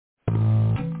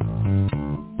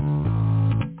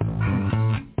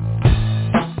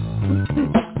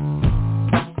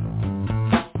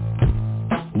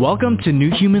Welcome to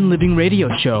New Human Living Radio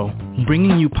Show,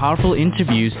 bringing you powerful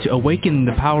interviews to awaken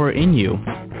the power in you.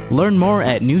 Learn more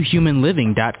at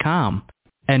newhumanliving.com.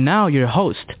 And now your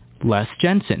host, Les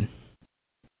Jensen.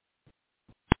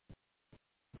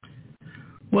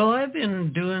 Well, I've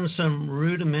been doing some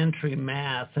rudimentary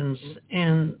math,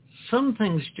 and some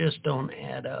things just don't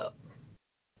add up.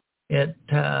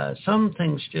 Some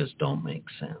things just don't make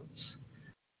sense.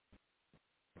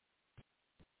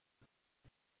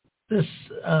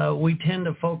 We tend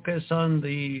to focus on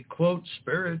the quote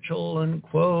spiritual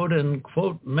unquote and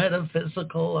quote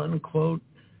metaphysical unquote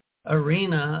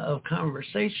arena of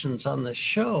conversations on the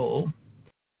show.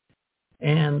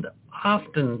 And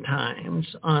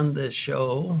oftentimes on this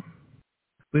show,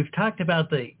 we've talked about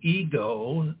the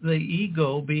ego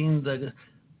being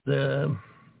the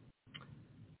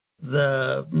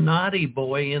naughty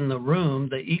boy in the room.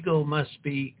 The ego must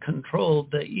be controlled.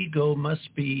 The ego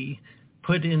must be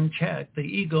put in check. The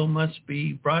ego must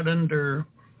be brought under,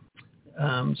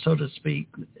 so to speak,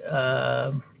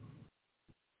 the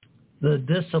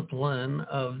discipline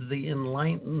of the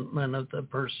enlightenment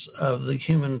of the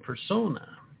human persona.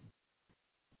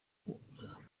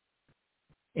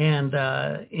 And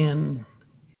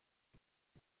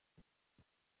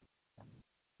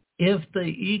if the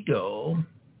ego,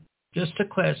 just a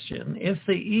question, if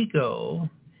the ego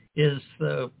is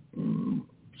the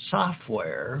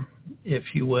software, if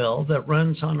you will, that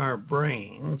runs on our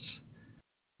brains,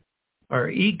 our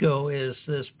ego is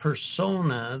this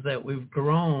persona that we've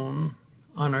grown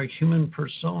on our human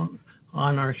persona.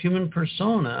 On our human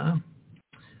persona,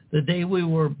 the day we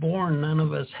were born, none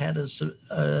of us had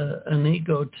an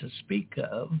ego to speak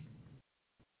of.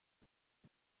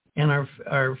 And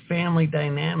our family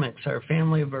dynamics, our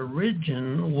family of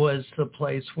origin was the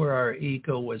place where our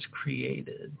ego was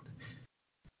created.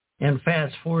 And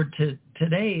fast forward to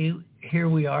today, here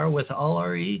we are with all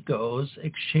our egos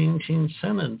exchanging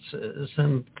sentences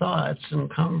and thoughts and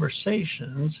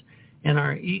conversations, and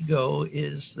our ego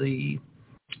is the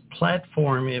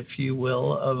platform, if you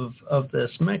will, of this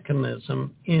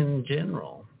mechanism in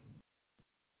general.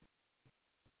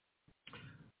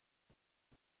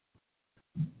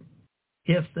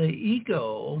 If the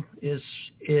ego is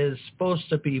supposed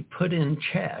to be put in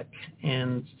check,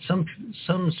 and some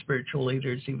spiritual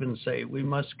leaders even say we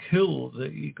must kill the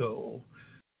ego,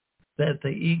 that the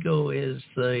ego is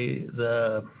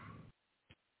the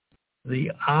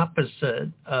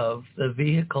opposite of the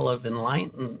vehicle of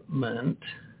enlightenment,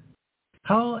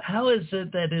 how is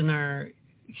it that in our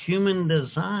human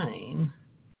design,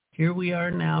 here we are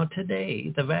now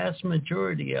today, the vast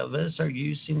majority of us are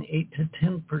using 8 to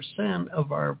 10%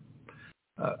 of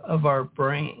our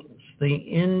brains, the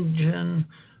engine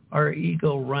our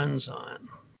ego runs on.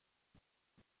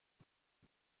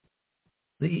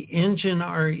 The engine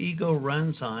our ego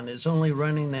runs on is only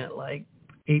running at like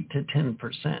 8 to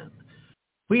 10%.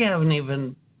 We haven't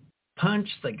even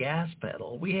punched the gas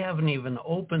pedal. We haven't even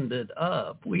opened it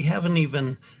up. We haven't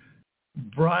even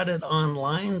brought it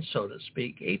online, so to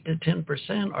speak. 8 to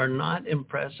 10% are not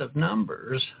impressive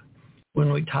numbers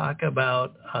when we talk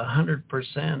about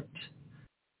 100%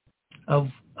 of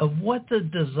what the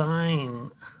design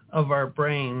of our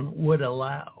brain would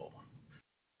allow.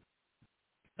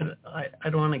 I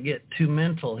don't want to get too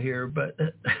mental here, but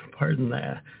pardon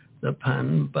the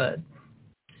pun, but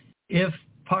if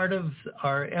part of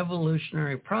our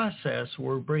evolutionary process,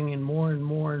 we're bringing more and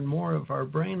more and more of our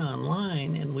brain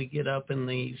online, and we get up in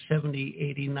the 70,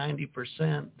 80,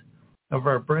 90% of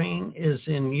our brain is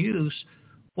in use.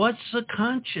 What's the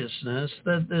consciousness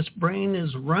that this brain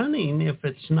is running if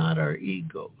it's not our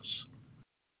egos?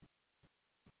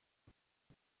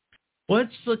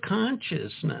 What's the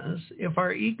consciousness if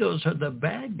our egos are the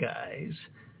bad guys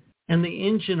and the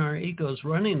engine our ego's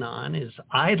running on is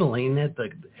idling at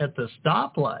the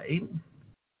stoplight?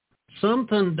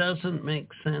 Something doesn't make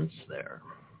sense there.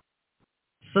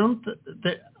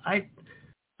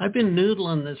 I've been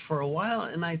noodling this for a while,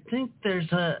 and I think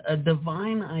there's a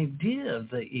divine idea of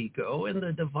the ego, and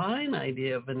the divine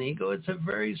idea of an ego, it's a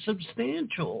very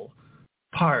substantial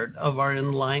part of our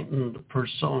enlightened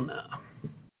persona.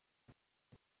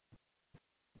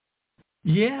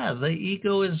 Yeah, the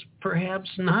ego is perhaps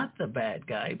not the bad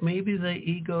guy. Maybe the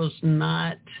ego's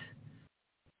not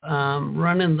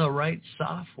running the right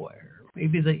software.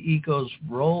 Maybe the ego's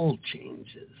role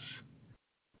changes.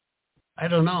 I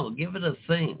don't know. Give it a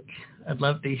think. I'd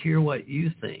love to hear what you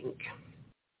think.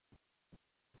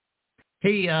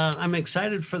 Hey, I'm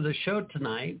excited for the show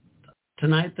tonight.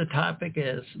 Tonight the topic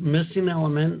is missing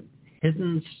element,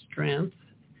 hidden strength.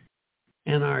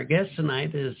 And our guest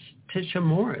tonight is Tisha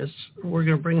Morris. We're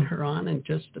going to bring her on in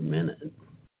just a minute.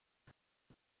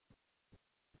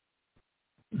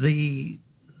 The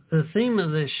theme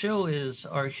of this show is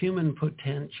our human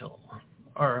potential,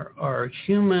 our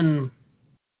human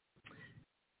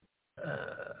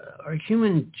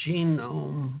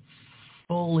genome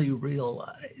fully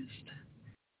realized.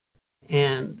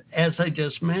 And as I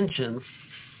just mentioned,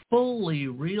 fully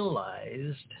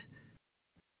realized,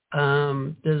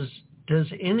 does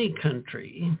any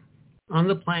country on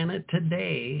the planet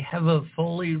today have a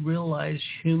fully realized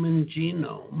human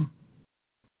genome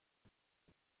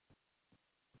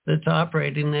that's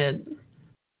operating at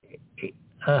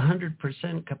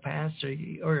 100%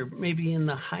 capacity, or maybe in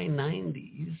the high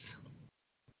 90s?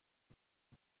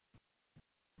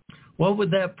 What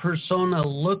would that persona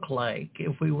look like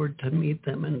if we were to meet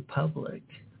them in public?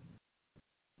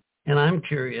 And I'm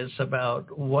curious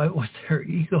about what would their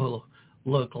ego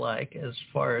look like as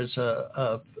far as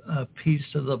a piece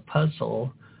of the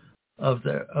puzzle of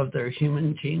their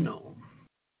human genome.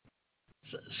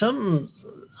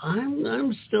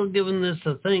 I'm still giving this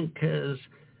a think, because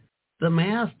the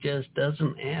math just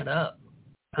doesn't add up.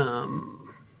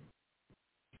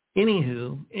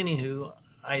 Anywho,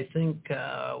 I think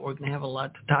we're going to have a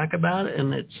lot to talk about,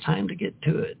 and it's time to get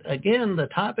to it. Again, the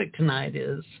topic tonight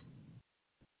is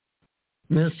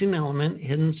Missing Element,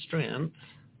 Hidden Strength.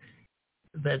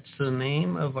 That's the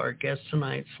name of our guest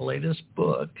tonight's latest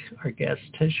book, our guest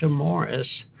Tisha Morris.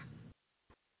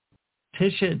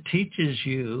 Tisha teaches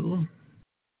you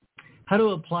how to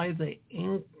apply the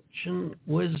ancient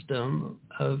wisdom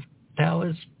of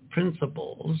Taoist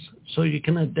principles so you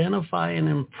can identify and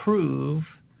improve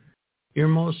your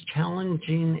most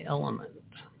challenging element.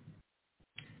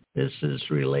 This is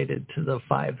related to the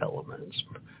 5 elements.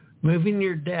 Moving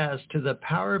your desk to the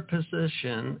power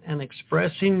position and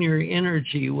expressing your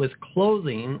energy with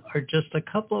clothing are just a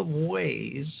couple of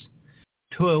ways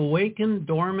to awaken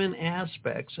dormant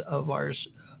aspects of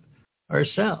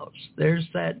ourselves. There's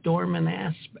that dormant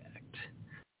aspect.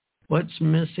 What's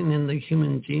missing in the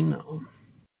human genome?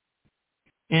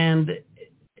 And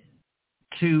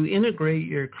to integrate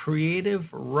your creative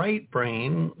right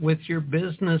brain with your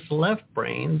business left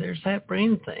brain, there's that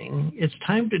brain thing. It's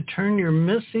time to turn your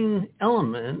missing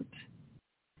element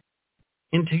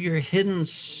into your hidden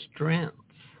strength.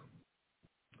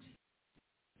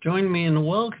 Join me in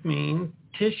welcoming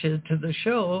Tisha to the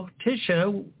show.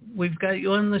 Tisha, we've got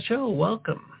you on the show.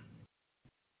 Welcome.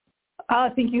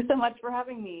 Thank you so much for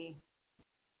having me.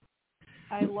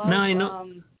 I love I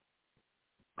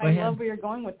love where you're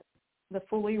going with the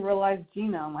fully realized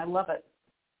genome. I love it.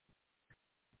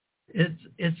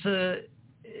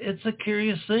 It's a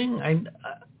curious thing.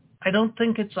 I don't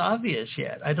think it's obvious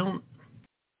yet. I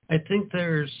think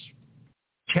there's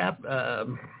how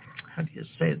do you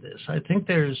say this? I think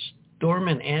there's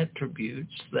dormant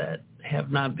attributes that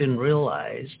have not been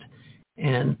realized,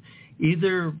 and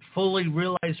either fully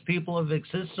realized people have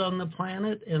existed on the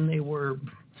planet and they were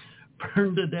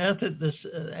burned to death at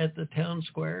the town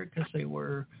square because they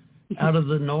were out of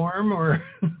the norm, or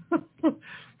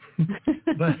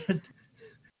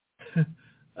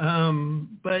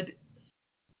but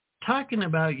talking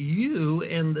about you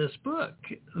in this book,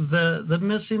 the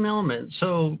missing element.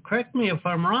 So correct me if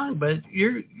I'm wrong, but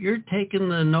you're taking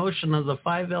the notion of the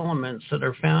 5 elements that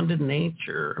are found in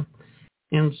nature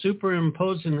and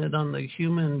superimposing it on the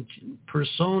human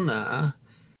persona,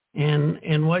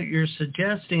 and what you're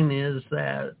suggesting is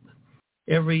that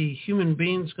every human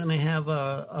being is going to have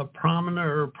a prominent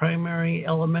or primary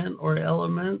element or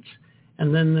elements,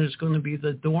 and then there's going to be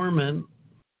the dormant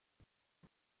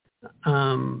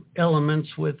elements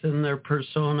within their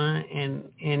persona.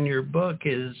 And your book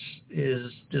is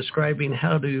describing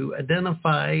how to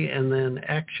identify and then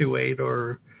actuate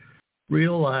or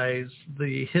realize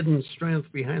the hidden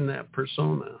strength behind that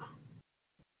persona.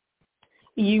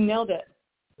 You nailed it.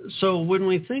 So when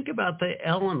we think about the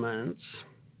elements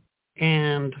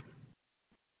and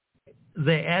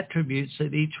the attributes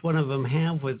that each one of them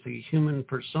have with the human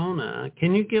persona,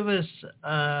 can you give us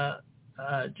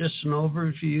just an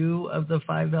overview of the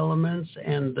 5 elements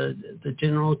and the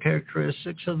general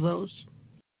characteristics of those?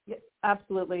 Yeah,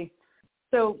 absolutely.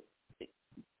 So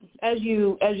as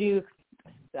you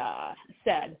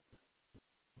said,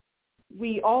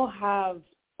 we all have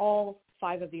all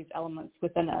 5 of these elements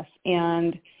within us,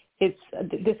 and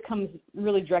this comes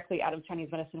really directly out of Chinese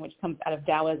medicine, which comes out of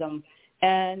Taoism,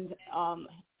 and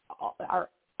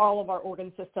all of our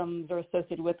organ systems are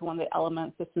associated with one of the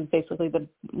elements. This is basically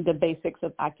the basics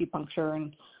of acupuncture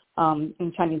and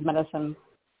in Chinese medicine.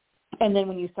 And then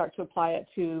when you start to apply it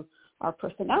to our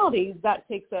personalities, that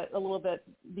takes it a little bit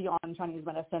beyond Chinese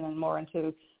medicine and more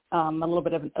into a little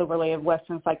bit of an overlay of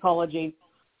Western psychology.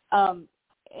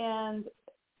 And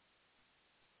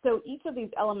So each of these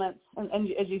elements, and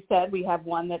as you said, we have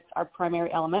one that's our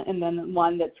primary element, and then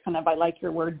one that's kind of, I like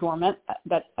your word, dormant.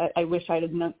 That I wish I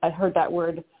heard that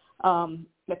word.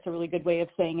 That's a really good way of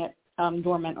saying it,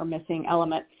 dormant or missing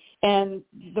element. And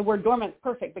the word dormant is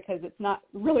perfect because it's not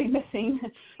really missing.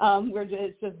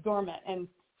 It's just dormant. And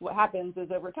what happens is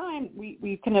over time,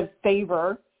 we kind of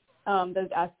favor those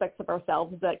aspects of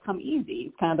ourselves that come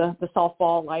easy, kind of the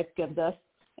softball life gives us.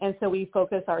 And so we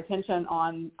focus our attention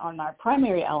on our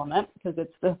primary element because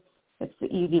it's the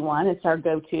easy one. It's our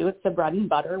go-to. It's the bread and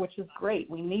butter, which is great.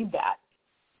 We need that.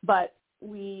 But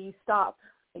we stop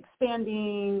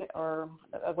expanding, or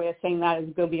a way of saying that is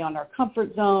go beyond our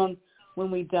comfort zone when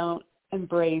we don't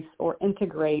embrace or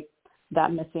integrate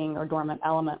that missing or dormant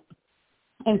element.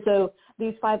 And so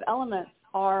these 5 elements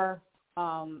are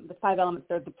the 5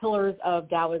 elements are the pillars of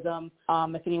Taoism.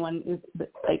 If anyone is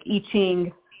like I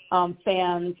Ching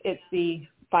fans, it's the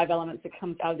 5 elements that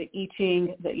comes out of the I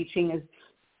Ching. The I Ching is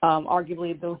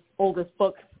arguably the oldest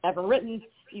book ever written,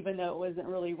 even though it wasn't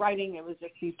really writing. It was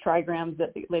just these trigrams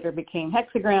that later became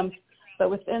hexagrams. But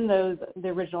within those, the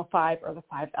original 5 are the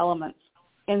 5 elements.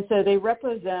 And so they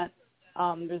represent,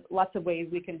 there's lots of ways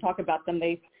we can talk about them.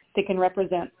 They can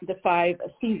represent the 5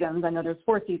 seasons. I know there's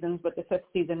 4 seasons, but the 5th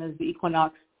season is the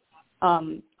equinox.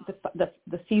 The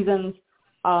seasons.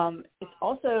 It's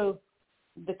also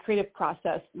the creative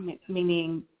process,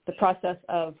 meaning the process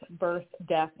of birth,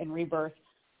 death, and rebirth.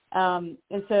 And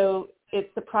so it's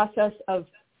the process of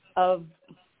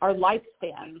our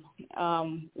lifespan.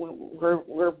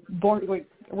 We're born.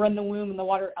 We're in the womb in the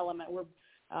water element. We're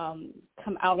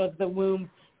come out of the womb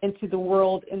into the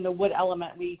world in the wood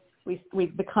element. We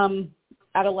become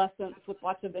adolescents with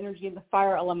lots of energy in the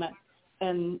fire element,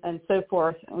 and so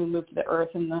forth. And we move to the earth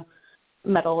and the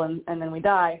metal, and then we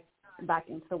die back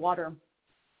into the water.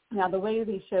 Now, the way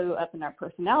these show up in our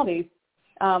personalities,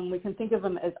 we can think of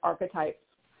them as archetypes.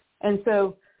 And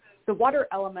so the water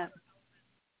element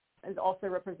is also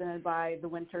represented by the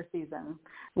winter season,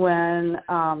 when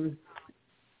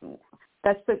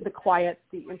that's the quiet,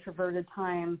 the introverted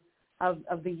time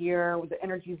of the year, where the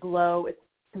energy is low. It's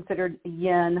considered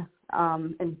yin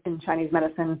in Chinese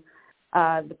medicine,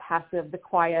 the passive, the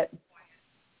quiet.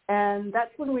 And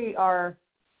that's when we are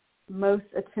most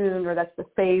attuned, or that's the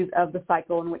phase of the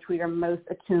cycle in which we are most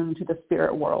attuned to the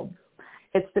spirit world.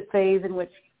 It's the phase in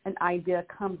which an idea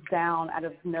comes down out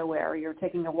of nowhere. You're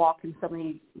taking a walk and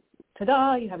suddenly,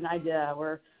 ta-da, you have an idea,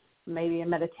 or maybe in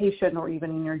meditation, or even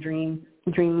in your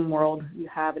dream world, you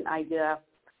have an idea,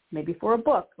 maybe for a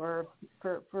book or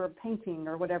for a painting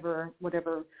or whatever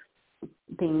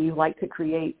thing you like to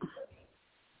create.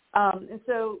 And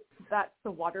so that's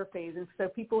the water phase. And so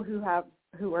people who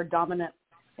are dominant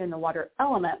in the water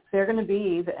element, they're going to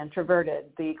be the introverted,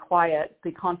 the quiet,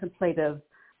 the contemplative,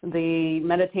 the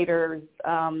meditators.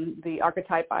 The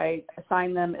archetype I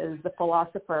assign them is the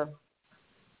philosopher.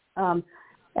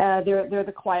 They're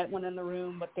the quiet one in the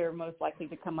room, but they're most likely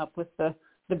to come up with the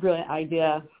brilliant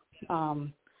idea.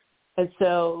 And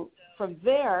so from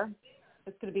there,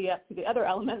 it's going to be up to the other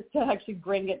elements to actually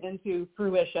bring it into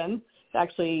fruition, to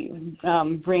actually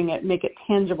make it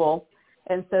tangible.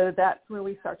 And so that's where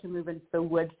we start to move into the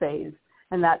wood phase.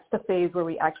 And that's the phase where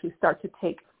we actually start to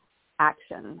take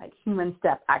action, like human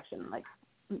step action, like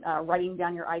writing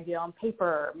down your idea on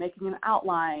paper, making an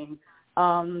outline,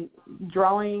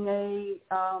 drawing a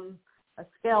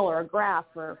scale or a graph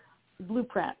or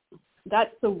blueprint.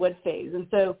 That's the wood phase. And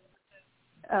so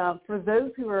for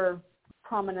those who are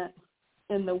prominent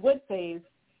in the wood phase,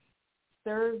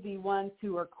 they're the ones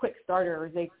who are quick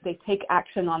starters. They take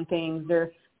action on things.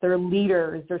 They're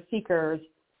leaders. They're seekers.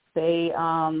 They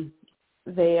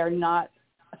are not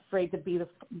afraid to be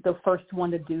the first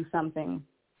one to do something.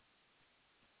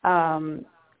 And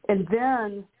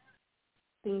then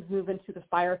things move into the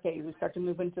fire phase. We start to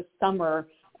move into summer,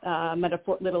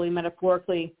 literally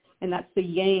metaphorically, and that's the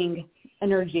yang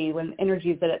energy, when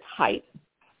energy is at its height.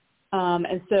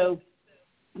 And so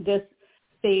this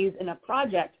phase in a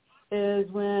project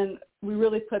is when we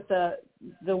really put the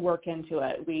work into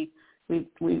it. We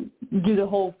do the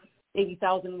whole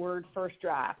 80,000 word first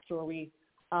draft, or we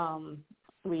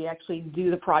actually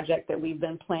do the project that we've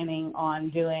been planning on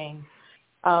doing.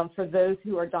 For those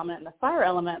who are dominant in the fire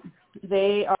element,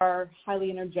 they are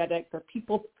highly energetic. They're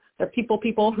people.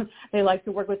 They like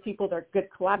to work with people. They're good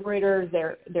collaborators.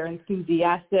 They're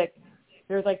enthusiastic.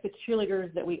 They're like the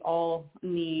cheerleaders that we all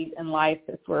need in life.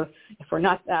 If we're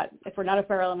not a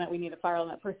fire element, we need a fire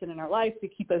element person in our life to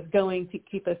keep us going, to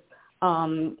keep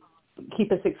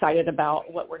us excited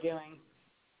about what we're doing.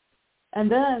 And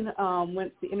then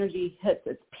once the energy hits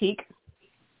its peak,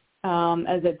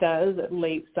 as it does at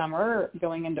late summer,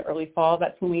 going into early fall.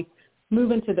 That's when we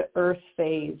move into the earth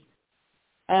phase.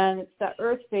 And it's that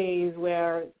earth phase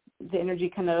where the energy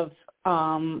kind of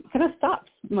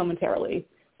stops momentarily.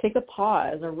 Take a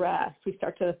pause, a rest. We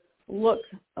start to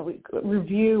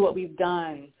review what we've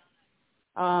done.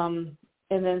 And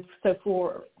then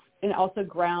and also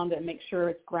ground and make sure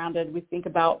it's grounded. We think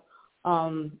about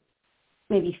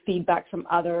maybe feedback from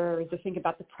others, or think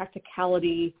about the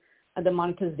practicality of the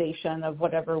monetization of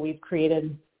whatever we've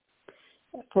created.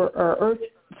 For our earth,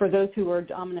 for those who are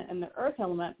dominant in the earth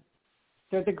element,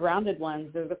 they're the grounded ones.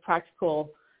 They're the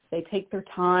practical. They take their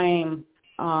time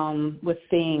with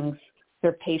things.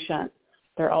 They're patient.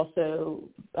 They're also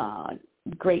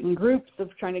great in groups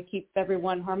of trying to keep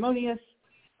everyone harmonious,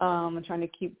 and trying to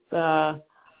keep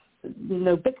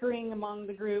no bickering among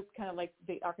the group, kind of like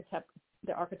the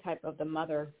archetype of the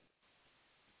mother.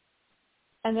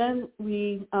 And then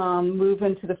we move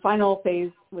into the final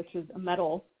phase, which is a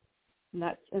metal, and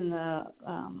that's in the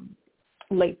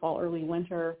late fall, early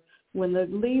winter, when the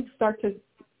leaves start to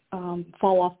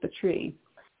fall off the tree.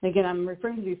 And again, I'm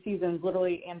referring to these seasons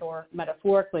literally and or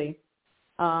metaphorically.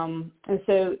 And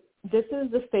so this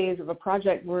is the phase of a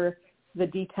project where the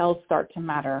details start to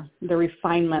matter, the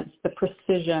refinements, the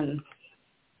precision,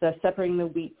 the separating the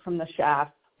wheat from the chaff.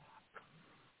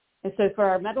 And so for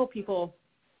our metal people,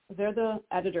 they're the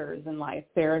editors in life.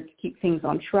 They're to keep things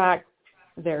on track.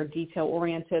 They're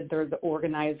detail-oriented. They're the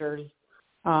organizers.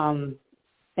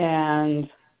 And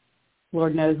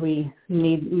Lord knows we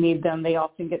need them. They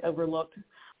often get overlooked.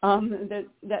 The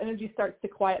energy starts to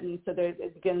quieten, so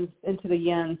it begins into the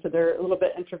yin, so they're a little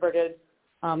bit introverted.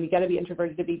 You got to be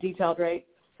introverted to be detailed, right?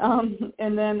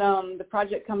 And then the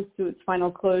project comes to its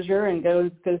final closure and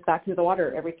goes back into the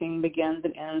water. Everything begins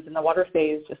and ends in the water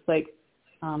phase, just like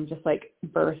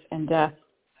birth and death.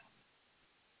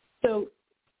 So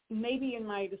maybe in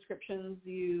my descriptions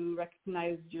you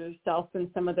recognize yourself in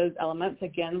some of those elements.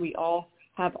 Again, we all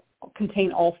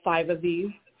contain all 5 of these.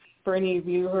 For any of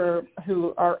you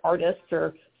who are artists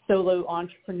or solo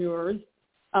entrepreneurs,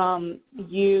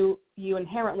 you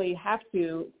inherently have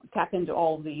to tap into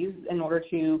all of these in order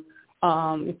to,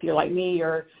 if you're like me,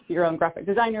 you're your own graphic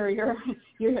designer, you're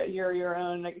your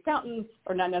own accountant,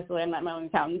 or not necessarily, I'm not my own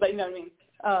accountant, but you know what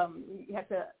I mean. You have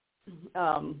to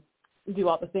do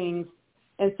all the things,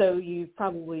 and so you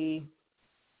probably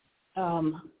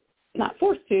not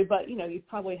forced to, but you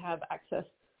probably have access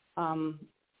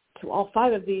to all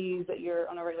 5 of these that you're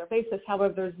on a regular basis.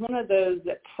 However, there's one of those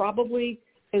that probably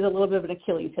is a little bit of an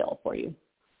Achilles heel for you.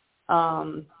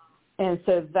 And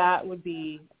so that would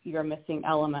be your missing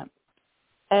element.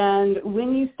 And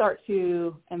when you start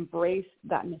to embrace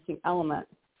that missing element,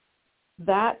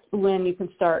 that's when you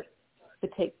can start to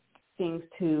take things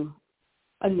to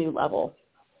a new level.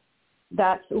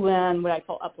 That's when what I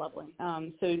call up-leveling.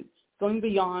 So going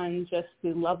beyond just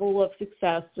the level of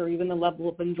success or even the level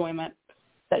of enjoyment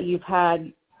that you've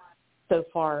had so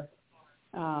far.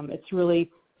 It's really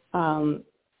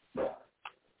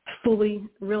fully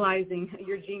realizing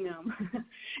your genome.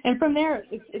 And from there,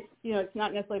 it's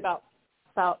not necessarily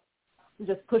about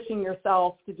just pushing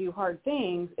yourself to do hard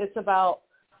things. It's about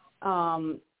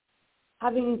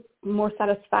having more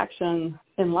satisfaction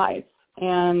in life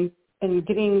and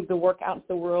getting the work out to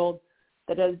the world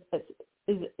that is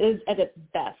at its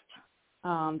best,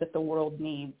 that the world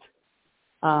needs.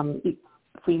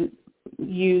 If we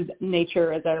use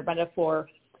nature as our metaphor,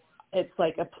 it's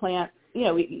like a plant.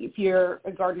 If you're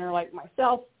a gardener like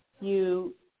myself,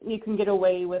 you can get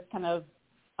away with kind of,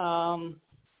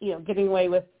 getting away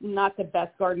with not the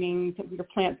best gardening. Your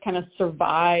plants kind of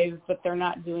survive, but they're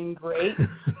not doing great.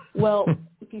 Well,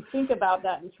 if you think about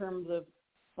that in terms of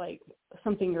like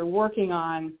something you're working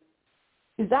on,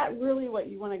 is that really what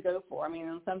you want to go for? I mean,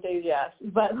 on some days, yes,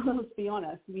 but let's be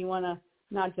honest. We want to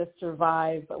not just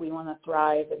survive, but we want to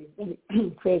thrive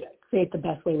and create the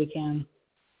best way we can.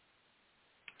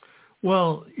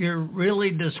 Well, you're really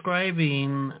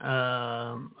describing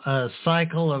a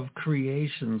cycle of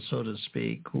creation, so to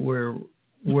speak, where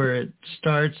it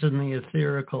starts in the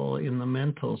etherical, in the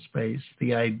mental space,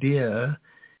 the idea,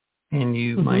 and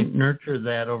you might nurture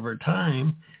that over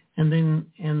time, and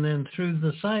then through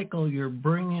the cycle, you're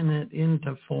bringing it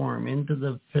into form, into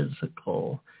the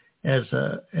physical, as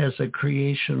a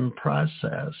creation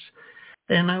process.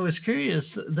 And I was curious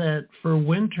that for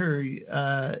winter,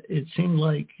 it seemed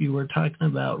like you were talking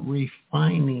about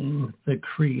refining the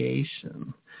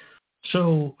creation.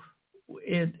 So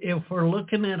if we're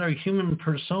looking at our human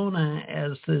persona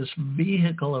as this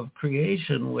vehicle of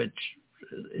creation, which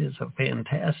is a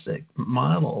fantastic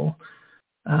model,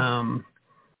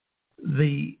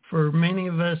 for many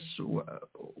of us,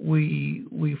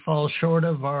 we fall short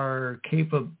of our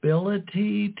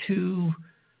capability to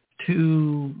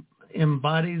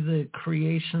embody the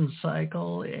creation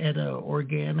cycle at an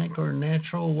organic or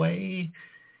natural way.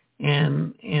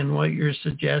 And what you're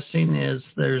suggesting is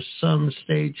there's some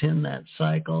stage in that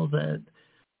cycle that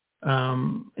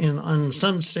on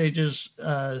some stages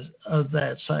of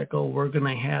that cycle, we're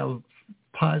going to have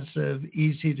positive,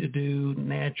 easy to do,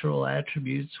 natural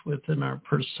attributes within our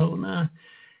persona.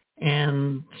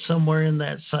 And somewhere in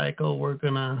that cycle, we're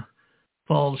going to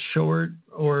fall short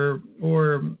or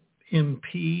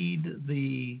impede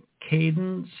the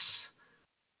cadence,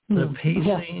 the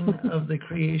pacing of the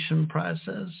creation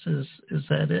process. Is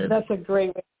that it? That's a great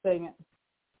way of saying it.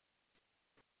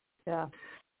 Yeah.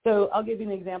 So I'll give you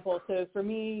an example. So for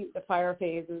me, the fire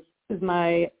phase is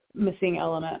my missing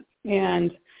element.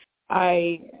 And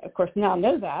I, of course, now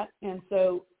know that. And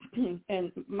so,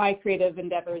 and my creative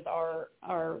endeavors are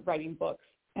writing books.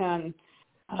 And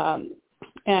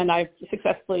I've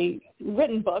successfully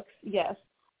written books, yes.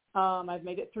 I've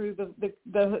made it through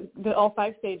the all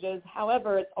 5 stages.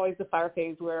 However, it's always the fire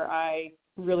phase where I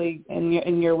really,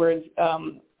 in your words,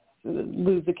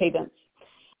 lose the cadence.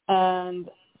 And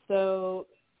so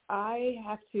I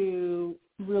have to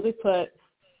really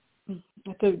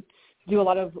do a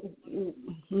lot of,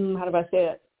 how do I say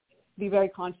it, be very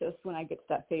conscious when I get to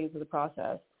that phase of the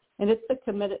process. And it's the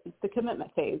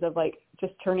commitment phase of like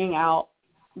just turning out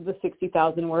the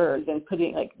 60,000 words and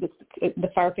putting like this, the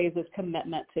fire phase is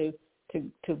commitment to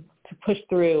push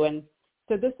through. And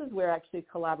so this is where actually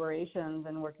collaborations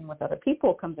and working with other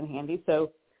people comes in handy.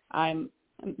 So I'm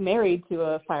married to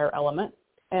a fire element.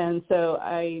 And so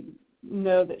I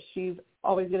know that she's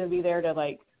always going to be there to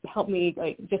like help me,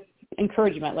 like just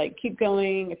encouragement, like keep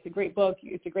going. It's a great book.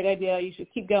 It's a great idea. You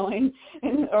should keep going.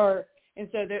 And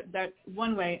so that's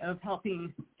one way of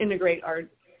helping integrate our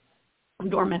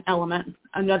dormant element.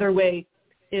 Another way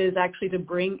is actually to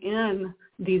bring in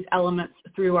these elements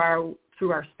through our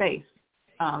space,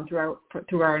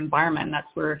 through our environment. And that's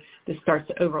where this starts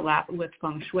to overlap with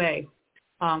feng shui.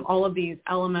 All of these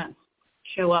elements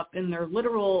show up in their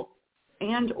literal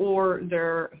and or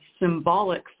their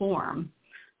symbolic form.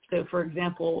 So, for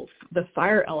example, the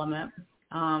fire element,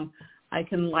 I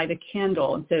can light a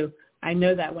candle. And so I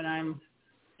know that when I'm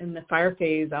in the fire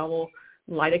phase, I will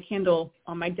light a candle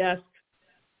on my desk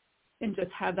and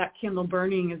just have that candle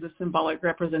burning as a symbolic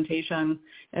representation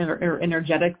or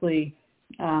energetically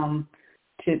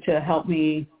to help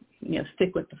me,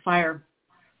 stick with the fire.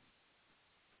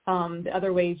 The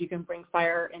other ways you can bring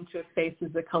fire into a space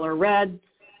is the color red,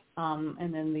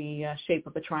 and then the shape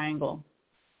of a triangle.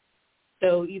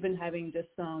 So even having just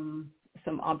some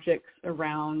objects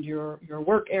around your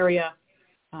work area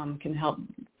can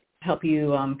help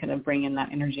you kind of bring in that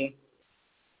energy.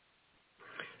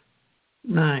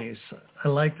 Nice. I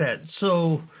like that.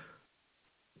 So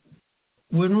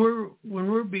when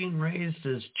we're being raised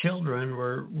as children,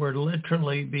 we're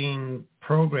literally being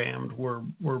programmed.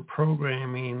 We're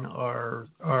programming our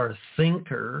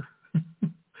thinker.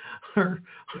 Our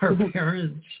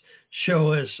parents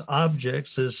show us objects.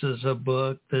 This is a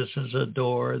book. This is a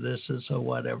door. This is a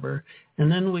whatever.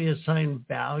 And then we assign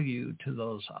value to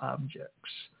those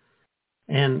objects.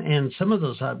 And some of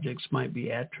those objects might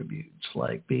be attributes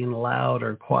like being loud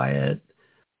or quiet.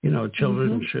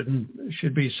 Children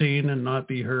should be seen and not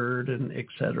be heard, and et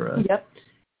cetera. Yep.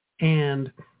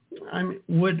 And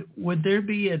would there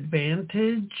be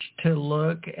advantage to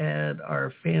look at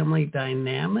our family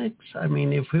dynamics? I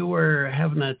mean, if we were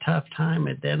having a tough time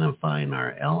identifying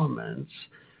our elements,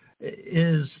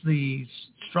 is the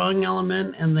strong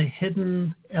element and the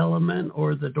hidden element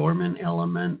or the dormant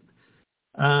element,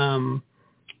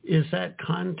 is that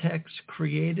context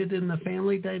created in the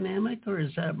family dynamic, or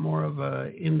is that more of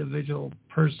a individual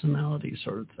personality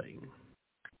sort of thing?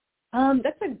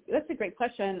 That's a great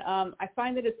question. I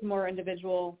find that it's more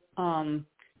individual.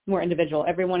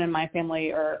 Everyone in my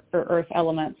family are earth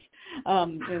elements,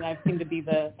 and I seem to be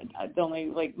the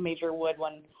only like major wood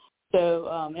one. So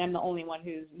and I'm the only one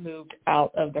who's moved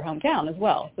out of their hometown as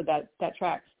well. So that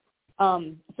tracks.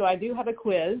 So I do have a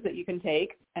quiz that you can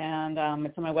take, and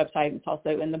it's on my website. It's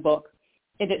also in the book,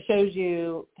 and it shows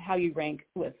you how you rank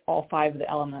with all 5 of the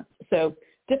elements. So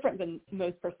different than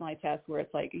most personality tests where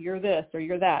it's like you're this or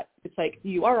you're that. It's like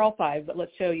you are all 5, but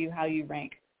let's show you how you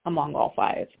rank among all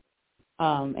 5.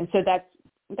 And so that's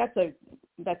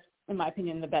in my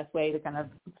opinion the best way to kind of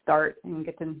start and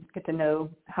get to know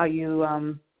how you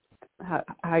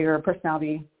how your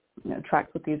personality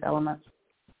tracks with these elements.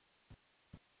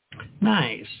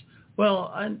 Nice.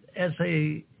 Well, as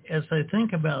I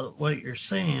think about what you're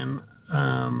saying,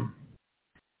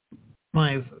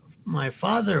 my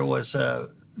father was a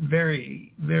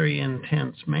very, very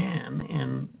intense man,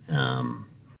 and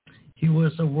he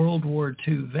was a World War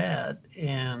II vet,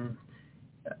 and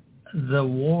the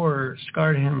war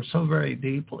scarred him so very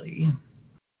deeply.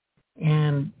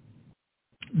 And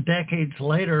decades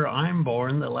later, I'm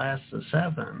born, the last of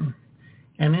 7,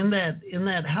 and in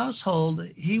that household,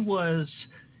 he was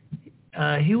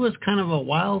kind of a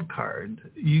wild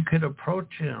card. You could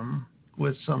approach him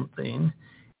with something,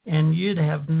 and you'd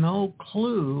have no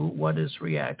clue what his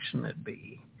reaction would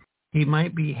be. He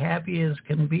might be happy as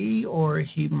can be, or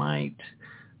he might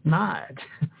not.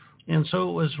 And so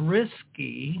it was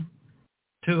risky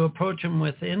to approach him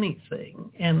with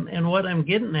anything. And what I'm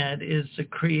getting at is the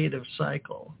creative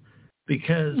cycle.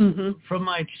 Because from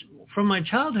my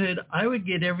childhood, I would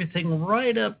get everything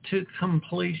right up to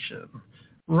completion.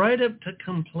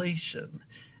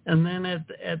 And then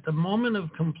at the moment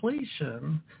of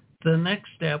completion, the next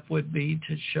step would be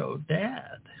to show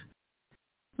Dad.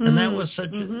 And that was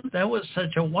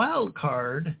such a wild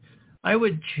card. I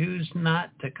would choose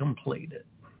not to complete it.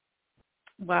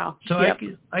 Wow. So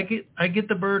I get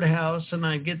the birdhouse, and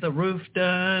I get the roof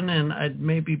done, and I'd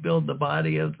maybe build the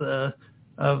body of the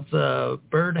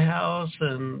birdhouse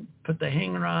and put the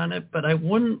hanger on it, but I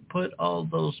wouldn't put all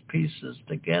those pieces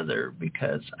together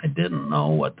because I didn't know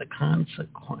what the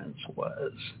consequence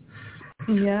was.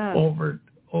 Yeah.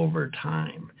 Over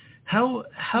time. How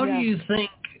do you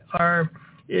think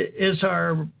is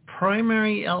our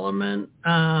primary element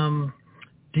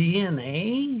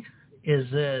DNA? Is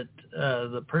it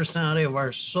the personality of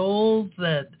our soul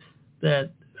that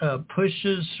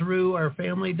pushes through our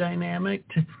family dynamic?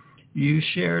 You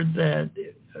shared that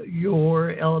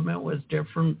your element was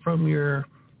different from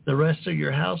the rest of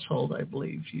your household, I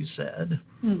believe you said.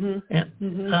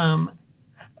 And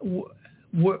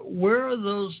where are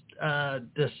those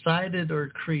decided or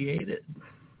created?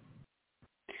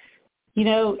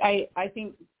 I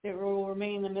think it will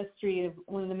remain one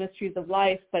of the mysteries of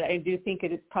life, but I do think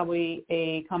it is probably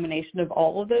a combination of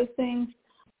all of those things.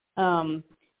 And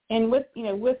with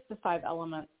the 5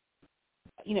 elements,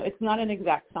 it's not an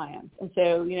exact science. And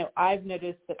so, I've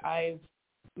noticed that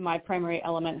my primary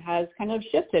element has kind of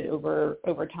shifted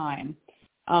over time.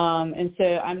 And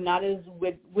so I'm not as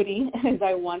witty as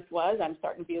I once was. I'm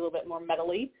starting to be a little bit more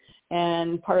metally.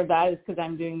 And part of that is because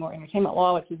I'm doing more entertainment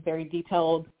law, which is very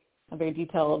detailed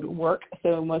work.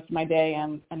 So most of my day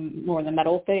I'm more in the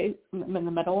metal phase, in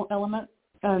the metal element.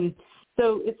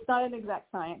 So it's not an exact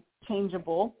science,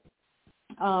 changeable.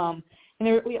 And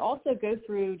we also go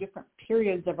through different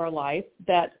periods of our life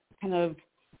that kind of,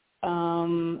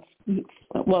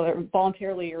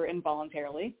 voluntarily or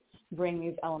involuntarily, bring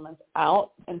these elements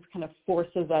out and kind of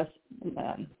forces us,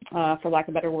 for lack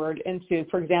of a better word, into,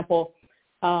 for example,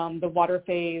 the water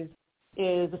phase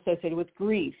is associated with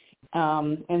grief.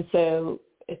 And so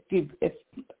if you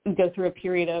go through a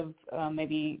period of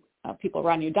maybe people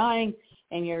around you dying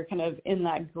and you're kind of in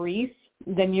that grief,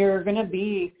 then you're going to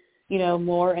be,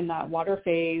 more in that water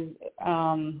phase,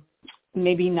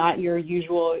 maybe not your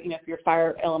usual, if you're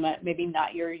fire element, maybe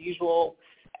not your usual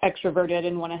extroverted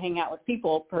and want to hang out with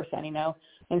people person,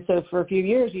 And so for a few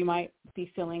years, you might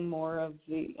be feeling more of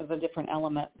a different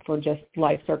element for just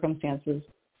life circumstances.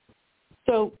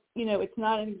 So, it's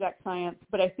not an exact science,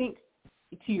 but I think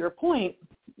to your point,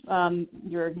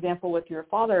 your example with your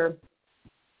father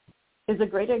is a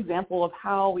great example of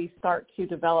how we start to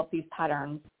develop these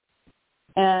patterns.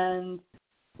 And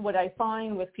what I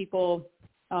find with people,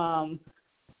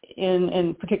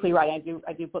 in particularly writing,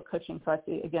 I do book coaching, so I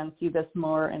see this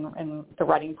more in the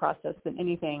writing process than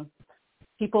anything.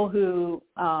 People who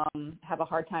have a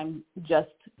hard time just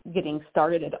getting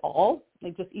started at all,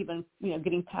 like just even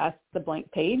getting past the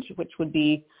blank page, which would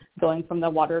be going from the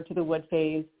water to the wood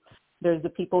phase. There's the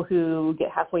people who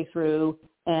get halfway through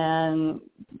and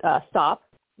stop,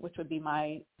 which would be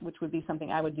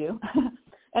something I would do.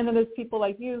 And then there's people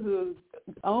like you who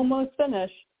almost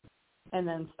finish and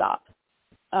then stop.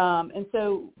 And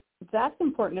so that's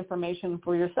important information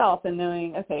for yourself and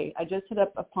knowing, okay, I just hit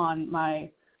up upon my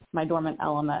dormant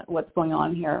element, what's going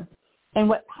on here. And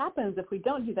what happens if we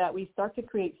don't do that, we start to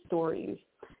create stories.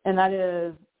 And that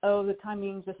is, the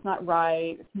timing's just not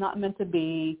right. It's not meant to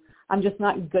be. I'm just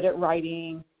not good at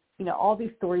writing. All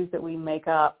these stories that we make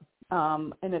up.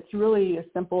 And it's really as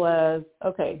simple as,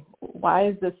 okay, why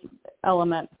is this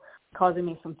element causing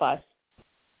me some fuss?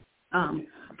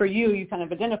 For you kind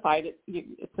of identified it.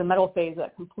 It's the metal phase,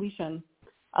 that completion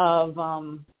of,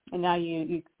 and now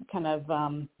you kind of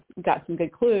got some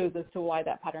good clues as to why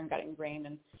that pattern got ingrained.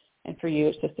 And for you,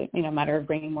 it's just a matter of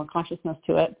bringing more consciousness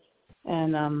to it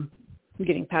and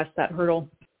getting past that hurdle.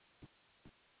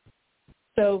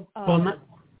 So, go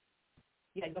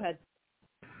ahead.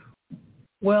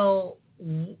 Well,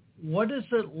 what does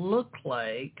it look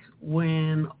like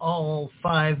when all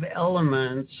 5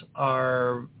 elements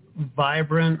are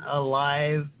vibrant,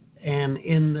 alive, and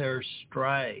in their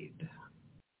stride?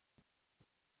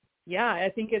 Yeah, I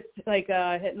think it's like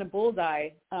hitting a bullseye.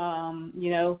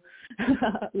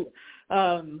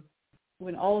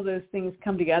 When all of those things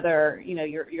come together,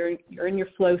 you're in your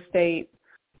flow state,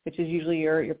 which is usually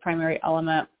your primary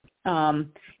element.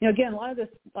 Again, a lot of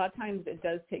times it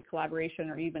does take collaboration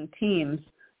or even teams,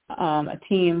 a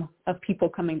team of people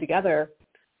coming together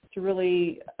to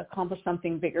really accomplish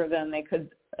something bigger than they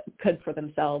could for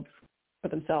themselves.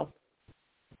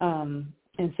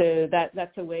 And so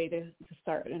that's a way to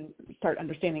start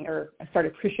understanding or start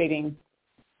appreciating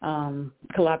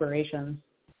collaborations.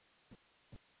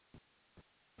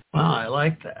 Wow, I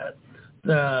like that.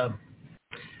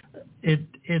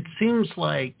 It seems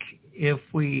like if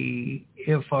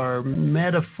our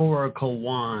metaphorical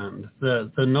wand,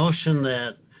 the notion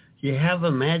that you have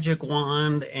a magic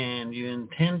wand and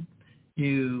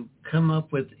you come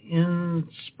up with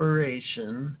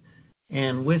inspiration,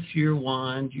 and with your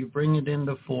wand you bring it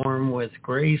into form with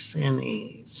grace and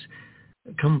ease,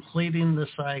 completing the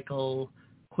cycle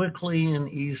quickly and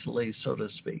easily, so to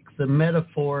speak, the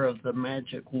metaphor of the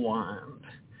magic wand.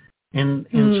 And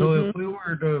so if we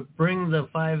were to bring the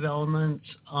 5 elements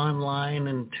online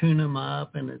and tune them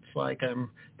up, and it's like I'm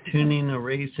tuning a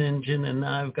race engine, and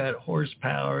now I've got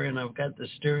horsepower, and I've got the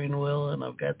steering wheel, and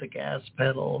I've got the gas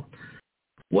pedal.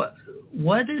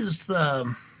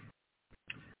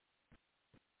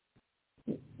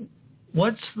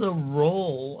 What's the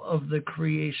role of the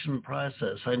creation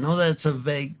process? I know that's a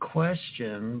vague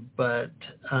question, but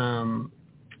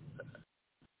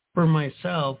for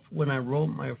myself, when I wrote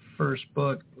my first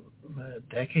book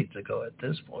decades ago at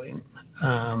this point,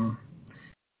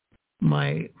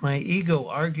 my ego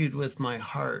argued with my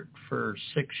heart for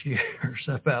 6 years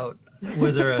about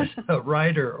whether I was a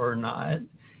writer or not.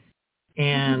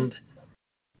 And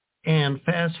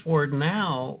fast forward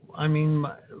now, I mean,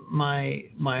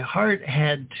 my heart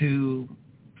had to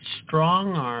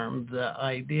strong arm the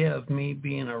idea of me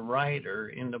being a writer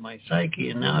into my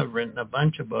psyche, and now I've written a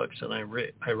bunch of books, and I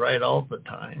write all the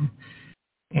time.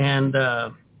 And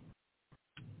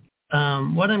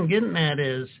what I'm getting at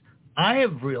is I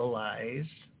have realized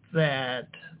that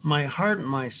my heart and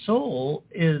my soul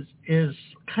is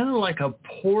kind of like a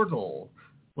portal,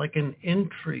 like an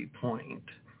entry point,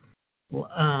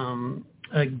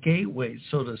 a gateway,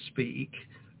 so to speak,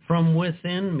 from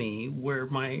within me, where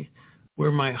my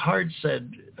heart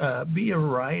said, be a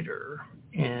writer,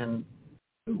 and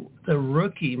the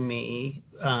rookie me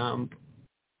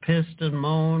pissed and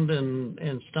moaned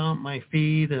and stomped my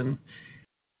feet, and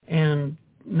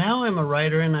now I'm a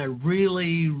writer, and I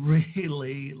really,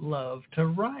 really love to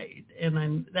write,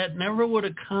 and that never would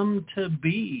have come to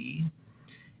be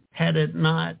had it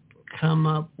not come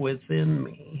up within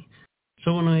me.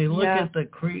 So when we look at the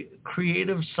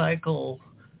creative cycle,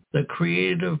 the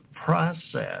creative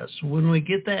process, when we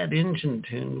get that engine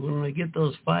tuned, when we get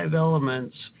those 5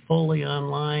 elements fully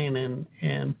online and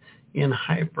in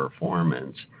high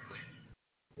performance,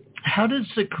 how does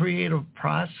the creative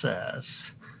process,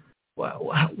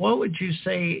 what would you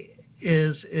say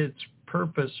is its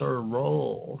purpose or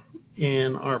role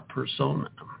in our persona?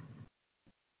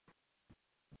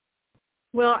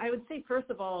 Well, I would say, first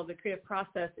of all, the creative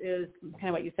process is kind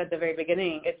of what you said at the very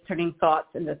beginning. It's turning thoughts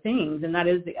into things, and that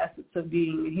is the essence of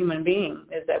being a human being,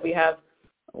 is that we have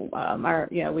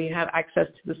we have access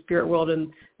to the spirit world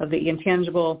and of the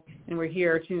intangible, and we're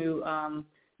here to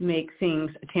make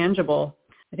things tangible.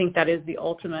 I think that is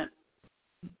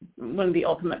one of the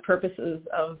ultimate purposes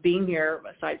of being here,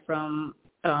 aside from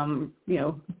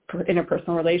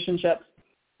interpersonal relationships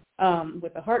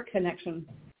with the heart connection.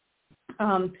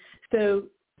 So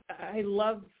I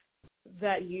love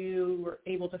that you were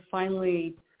able to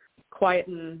finally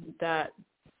quieten the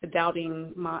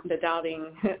doubting,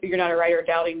 you're not a writer,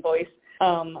 doubting voice.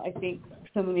 I think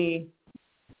so many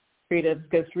creatives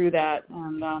go through that.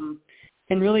 And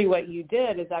really what you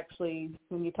did is actually,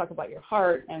 when you talk about your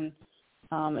heart and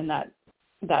that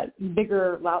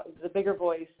bigger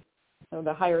voice, or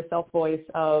the higher self voice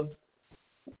of,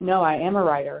 no, I am a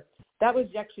writer. That was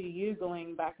actually you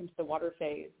going back into the water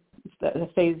phase, the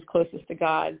phase closest to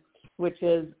God, which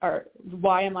is,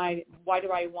 why do I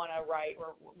want to write,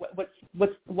 or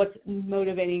what's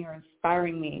motivating or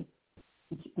inspiring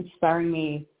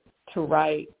me to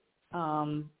write.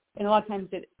 And a lot of times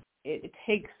it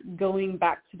takes going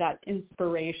back to that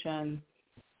inspiration,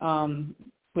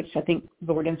 which I think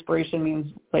the word inspiration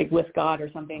means like with God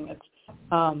or something.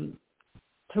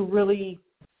 really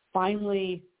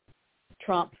finally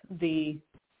trump the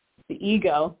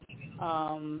ego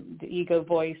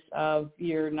voice of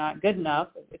you're not good enough.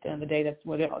 At the end of the day, that's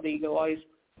what the ego always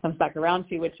comes back around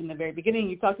to, which in the very beginning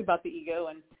you talked about the ego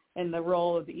and the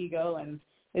role of the ego and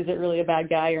is it really a bad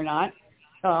guy or not.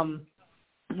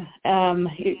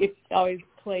 It always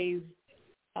plays,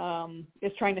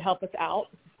 is trying to help us out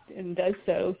and does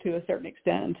so to a certain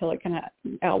extent until it kind of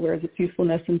outwears its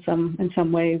usefulness in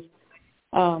some ways.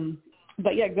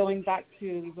 But yeah, going back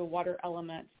to the water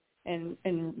element and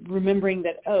remembering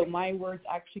that, oh, my words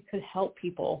actually could help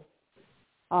people.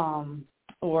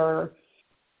 Or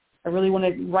I really want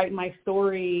to write my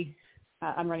story.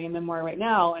 I'm writing a memoir right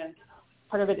now, and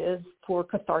part of it is for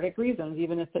cathartic reasons.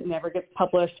 Even if it never gets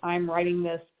published, I'm writing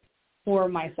this for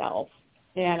myself.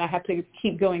 And I have to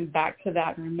keep going back to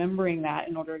that and remembering that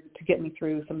in order to get me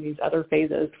through some of these other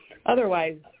phases.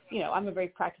 Otherwise, I'm a very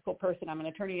practical person. I'm an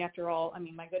attorney after all. I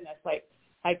mean, my goodness, like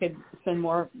I could spend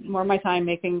more of my time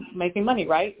making money,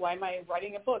 right? Why am I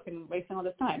writing a book and wasting all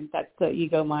this time? That's the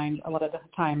ego mind a lot of the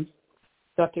times.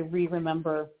 So I have to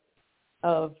remember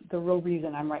of the real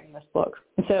reason I'm writing this book.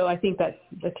 And so I think that's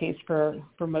the case for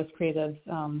most creatives.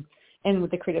 And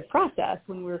with the creative process,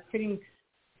 when we're creating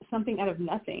something out of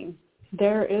nothing,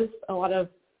 there is a lot of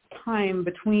time in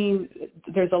between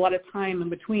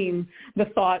the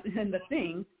thought and the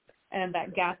thing, and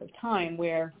that gap of time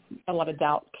where a lot of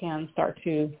doubt can start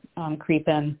to creep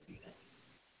in.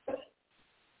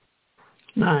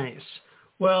 Nice.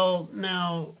 Well,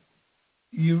 now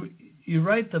you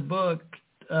write the book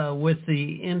with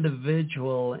the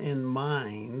individual in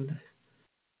mind,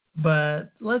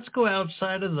 but let's go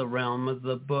outside of the realm of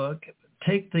the book.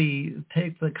 Take the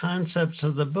concepts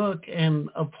of the book and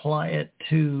apply it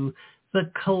to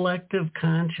the collective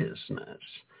consciousness.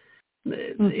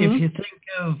 Mm-hmm. If you think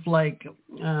of like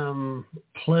the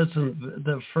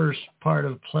first part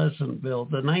of Pleasantville,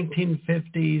 the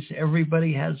 1950s,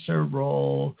 everybody has their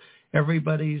role.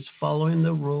 Everybody's following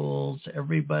the rules.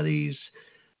 Everybody's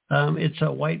it's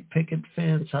a white picket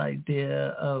fence idea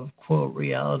of, quote,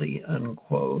 reality,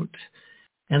 unquote.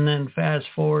 And then fast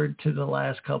forward to the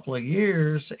last couple of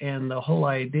years, and the whole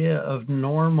idea of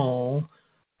normal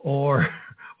or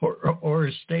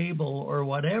stable or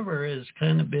whatever has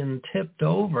kind of been tipped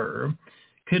over.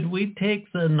 Could we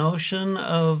take the notion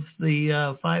of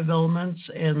the 5 elements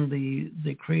and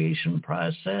the creation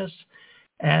process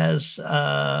as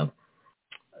a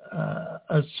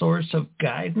source of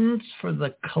guidance for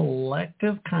the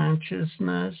collective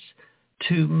consciousness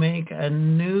to make a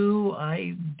new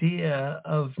idea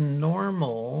of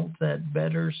normal that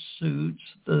better suits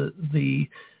the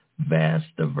vast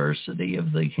diversity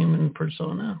of the human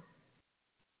persona?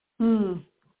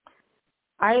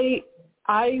 I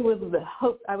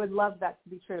would love that to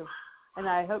be true, and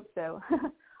I hope so.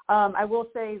 I will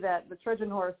say that the Trojan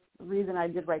horse reason I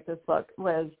did write this book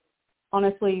was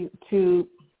honestly to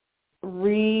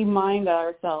remind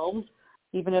ourselves,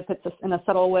 even if it's in a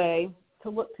subtle way, to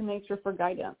look to nature for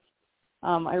guidance.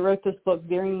 I wrote this book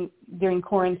during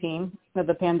quarantine of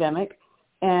the pandemic,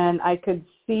 and I could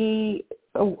foresee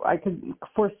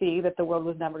that the world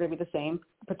was never going to be the same,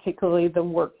 particularly the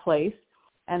workplace,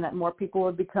 and that more people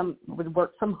would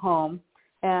work from home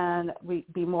and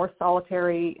be more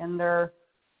solitary in their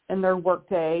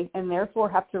workday, and therefore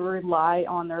have to rely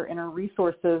on their inner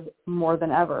resources more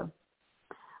than ever.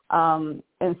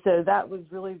 And so that was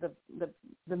really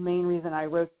the main reason I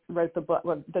wrote the book,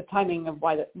 the timing of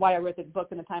why I wrote the book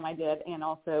in the time I did, and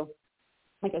also,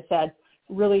 like I said,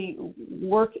 really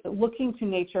looking to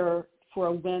nature for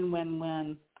a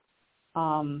win-win-win,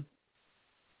 and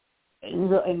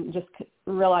just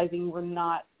realizing we're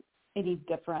not any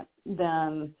different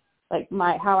than, like,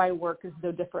 how I work is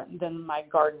no different than my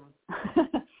garden.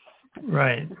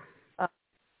 Right.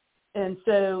 And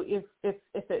so if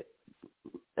it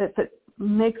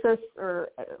makes us or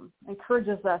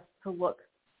encourages us to look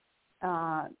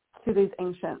to the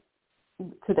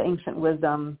ancient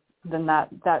wisdom, then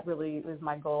that really is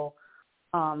my goal,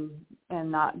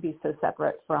 and not be so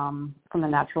separate from the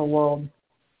natural world.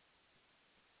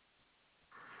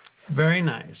 Very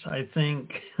nice. I think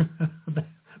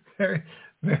very,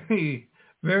 very,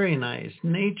 very nice.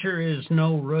 Nature is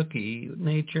no rookie.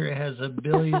 Nature has a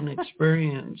billion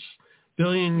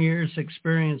years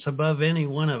experience above any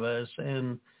one of us,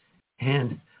 and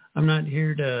I'm not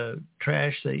here to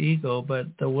trash the ego, but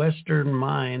the Western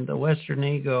mind, the Western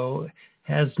ego,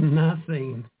 has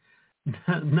nothing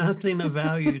of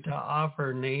value to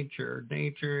offer nature.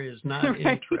 Nature is not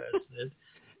interested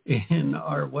in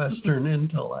our Western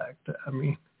intellect. I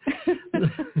mean,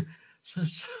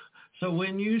 so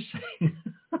when you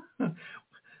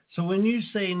So when you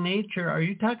say nature, are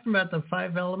you talking about the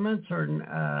 5 elements or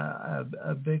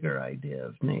a bigger idea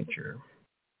of nature?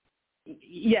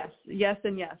 Yes,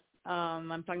 and yes.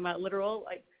 I'm talking about literal,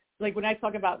 like when I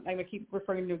talk about, I keep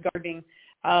referring to gardening.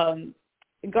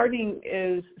 Gardening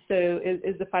is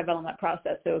the 5 element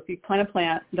process. So if you plant a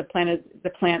plant, the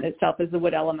plant itself is the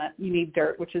wood element. You need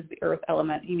dirt, which is the earth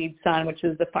element. You need sun, which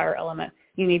is the fire element.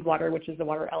 You need water, which is the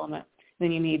water element.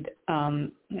 Then you need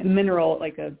mineral,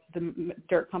 like the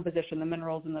dirt composition, the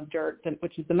minerals in the dirt,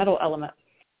 which is the metal element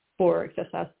for a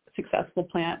successful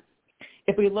plant.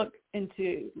 If we look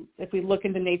into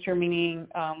nature, meaning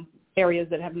areas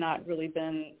that have not really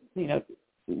been,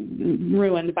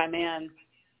 ruined by man,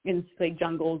 in like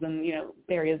jungles and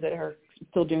areas that are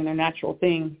still doing their natural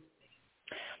thing,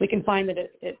 we can find that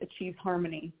it achieves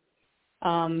harmony.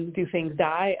 Do things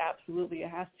die? Absolutely,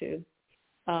 it has to.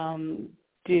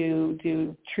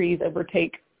 Do trees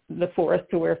overtake the forest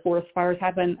to where forest fires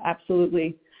happen?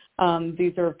 Absolutely.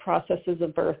 These are processes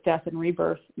of birth, death, and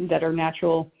rebirth that are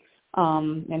natural,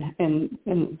 and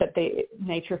that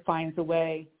nature finds a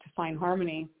way to find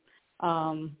harmony.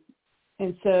 And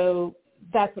so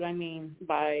that's what I mean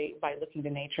by looking to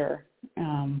nature.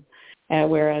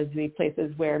 Whereas the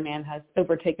places where man has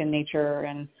overtaken nature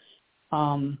and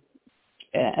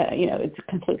it's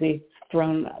completely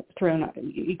thrown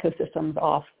ecosystems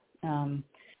off. And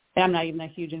I'm not even a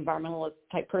huge environmentalist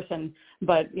type person,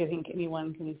 but I think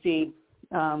anyone can see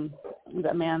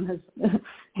that man has,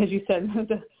 as you said,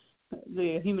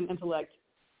 the human intellect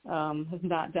has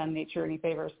not done nature any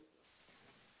favors.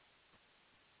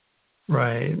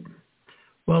 Right.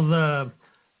 Well,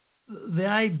 the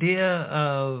idea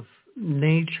of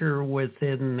nature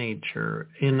within nature,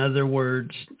 in other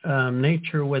words,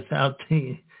 nature without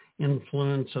the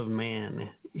influence of man.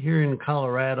 Here in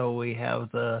Colorado, we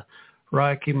have the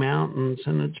Rocky Mountains,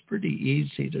 and it's pretty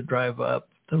easy to drive up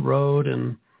the road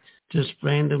and just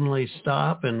randomly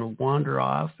stop and wander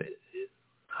off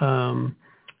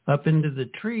up into the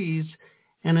trees,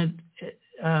 and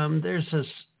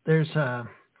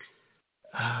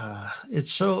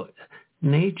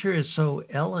nature is so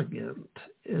elegant.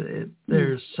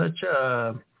 There's such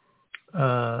a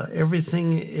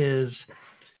everything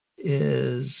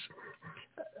is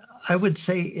I would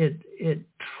say it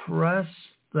trusts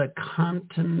the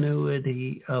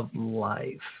continuity of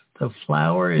life. The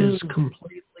flower is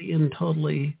completely and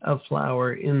totally a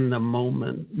flower in the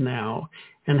moment now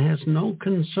and has no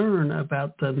concern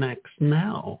about the next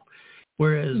now.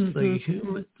 Whereas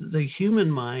the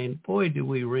human mind, boy, do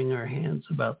we wring our hands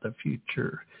about the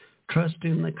future.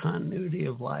 Trusting the continuity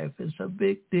of life is a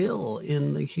big deal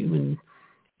in the human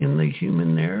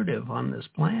narrative on this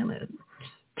planet.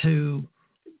 To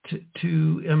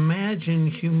imagine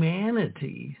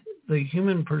humanity, the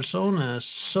human persona,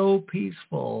 so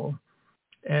peaceful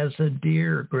as a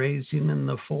deer grazing in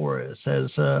the forest,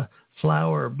 as a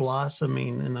flower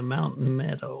blossoming in a mountain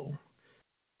meadow.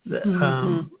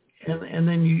 And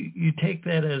then you take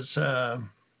that as a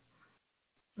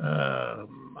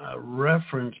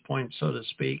reference point, so to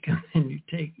speak, and then you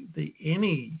take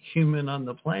any human on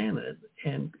the planet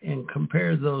and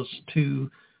compare those two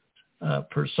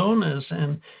personas,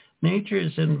 and nature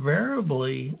is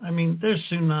invariably, there's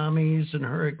tsunamis and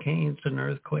hurricanes and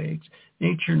earthquakes.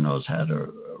 Nature knows how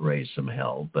to raise some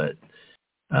hell, but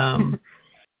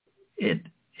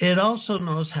it also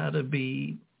knows how to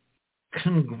be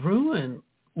congruent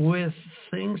with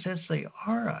things as they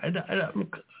are.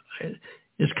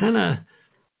 It's kind of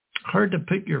hard to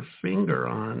put your finger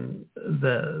on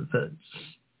the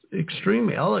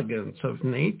extreme elegance of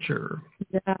nature.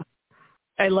 Yeah,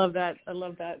 I love that.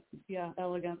 Yeah,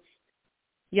 elegance.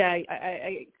 Yeah,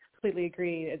 I completely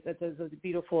agree. Those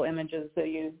beautiful images that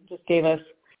you just gave us.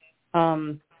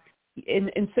 And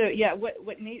so, yeah, what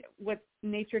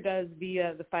nature does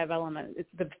via the 5 elements.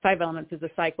 The 5 elements is a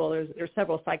cycle. There's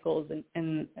several cycles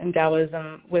in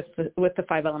Taoism with the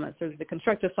 5 elements. There's the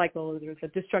constructive cycle, there's a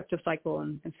destructive cycle,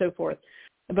 and so forth.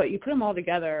 But you put them all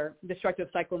together. Destructive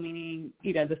cycle meaning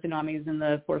the tsunamis and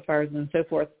the forest fires and so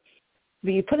forth.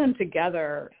 But you put them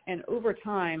together, and over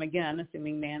time, again,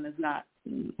 assuming man does not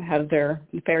have their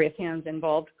nefarious hands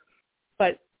involved,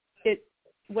 but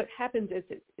what happens is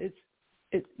it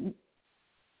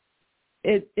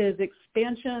is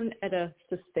expansion at a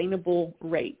sustainable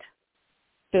rate.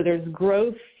 So there's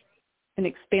growth and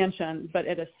expansion, but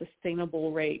at a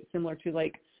sustainable rate, similar to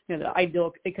the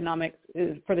ideal economics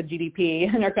is for the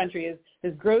GDP in our country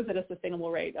is growth at a sustainable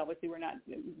rate. Obviously, we're not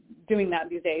doing that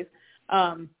these days.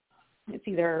 It's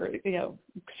either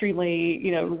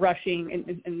extremely rushing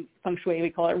in feng shui, we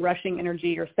call it rushing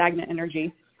energy or stagnant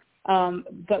energy.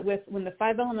 But when the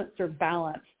 5 elements are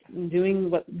balanced,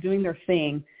 doing their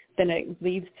thing, then it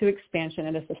leads to expansion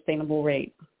at a sustainable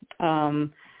rate.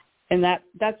 And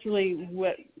that's really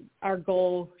what our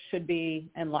goal should be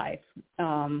in life,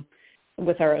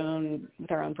 with our own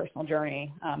personal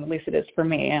journey. At least it is for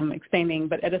me. I'm expanding,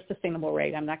 but at a sustainable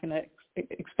rate. I'm not going to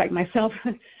expect myself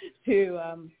to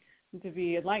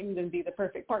be enlightened and be the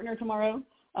perfect partner tomorrow,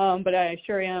 but I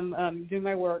sure am doing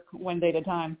my work one day at a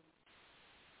time.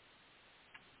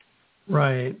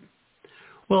 Right.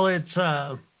 Well,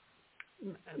 it's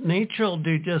nature will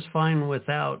do just fine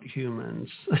without humans.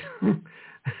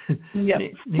 Yep.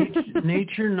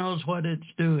 Nature knows what it's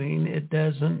doing. It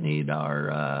doesn't need our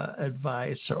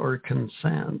advice or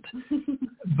consent.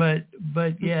 But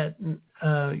yet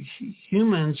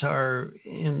humans are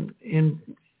in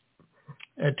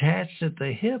attached at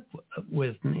the hip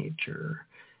with nature.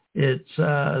 It's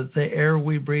the air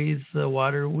we breathe, the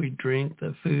water we drink,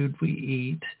 the food we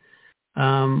eat.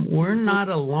 We're not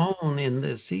alone in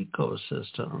this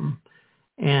ecosystem,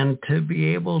 and to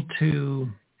be able to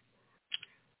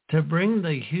bring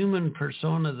the human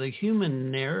persona, the human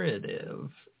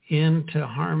narrative into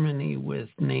harmony with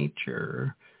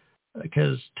nature,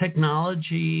 because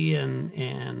technology and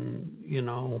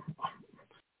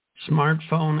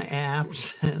smartphone apps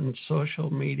and social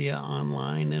media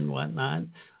online and whatnot,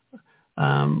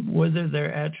 whether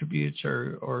their attributes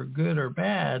are good or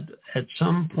bad, at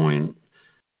some point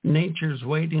nature's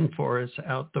waiting for us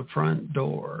out the front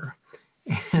door.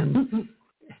 And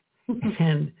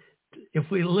if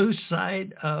we lose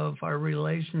sight of our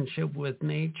relationship with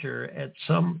nature, at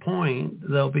some point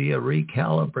there'll be a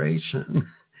recalibration.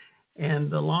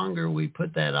 And the longer we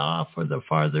put that off, or the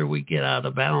farther we get out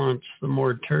of balance, the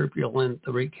more turbulent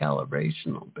the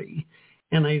recalibration will be.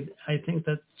 And I think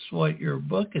that's what your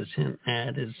book is hinting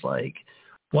at, is like,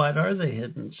 what are the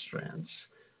hidden strengths?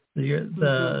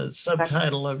 The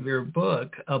subtitle of your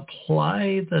book,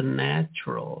 apply the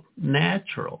natural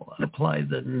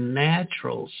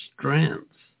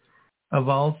strengths of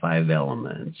all 5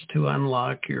 elements to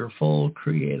unlock your full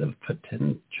creative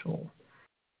potential.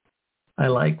 I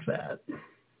like that.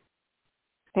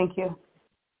 Thank you.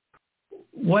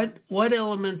 What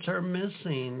elements are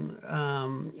missing?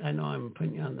 I know I'm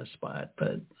putting you on the spot,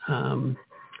 but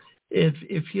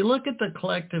if you look at the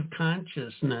collective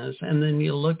consciousness and then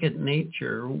you look at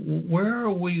nature, where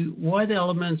are we? What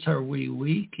elements are we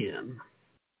weak in?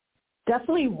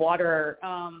 Definitely water.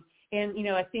 And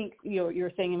I think you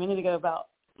were saying a minute ago about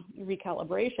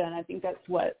recalibration. I think that's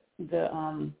what the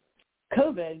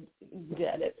COVID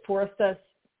did. It forced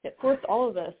all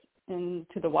of us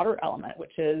into the water element,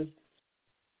 which is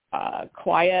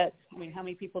quiet. I mean, how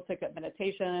many people took up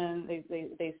meditation?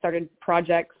 They started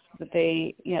projects that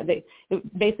it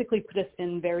basically put us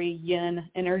in very yin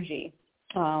energy.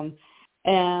 We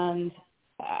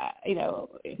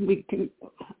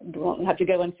won't have to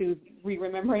go into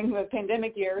remembering the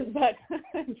pandemic years, but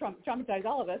traumatize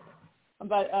all of us.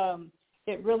 But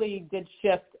it really did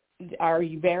shift our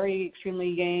very extremely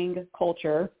yang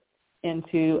culture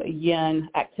into yin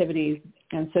activities,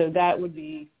 and so that would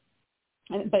be.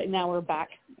 But now we're back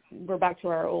to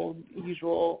our old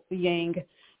usual yang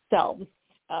selves.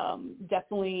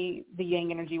 Definitely the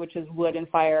yang energy, which is wood and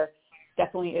fire,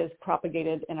 definitely is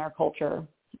propagated in our culture.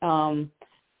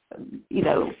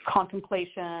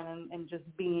 Contemplation and just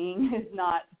being is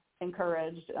not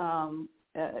encouraged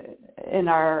in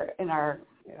our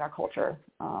culture.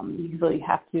 You really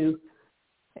have to,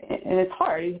 and it's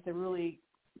hard. You have to really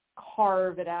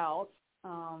carve it out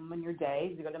in your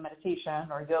day to go to meditation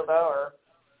or yoga, or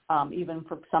even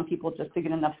for some people just to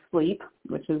get enough sleep,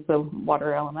 which is the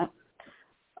water element.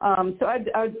 So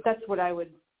that's what I would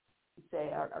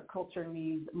say. Our culture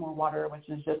needs more water, which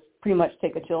is just pretty much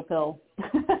take a chill pill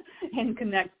and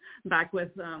connect back with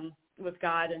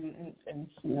God and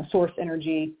source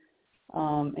energy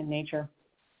in nature.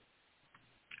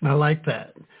 I like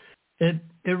that. It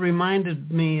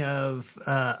reminded me of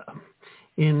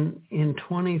in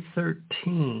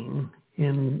 2013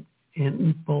 in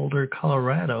Boulder,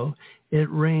 Colorado, it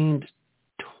rained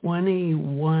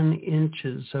 21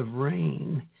 inches of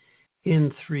rain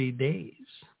in 3 days.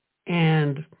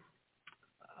 And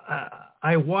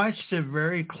I watched it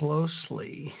very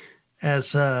closely as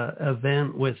an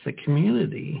event with the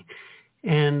community.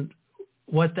 And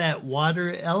what that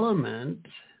water element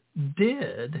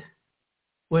did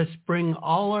was bring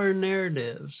all our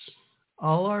narratives,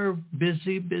 all our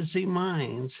busy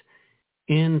minds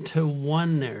into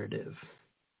one narrative.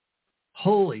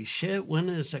 Holy shit, when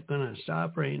is it going to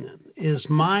stop raining? Is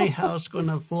my house going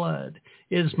to flood?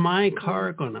 Is my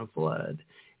car going to flood?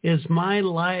 Is my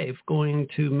life going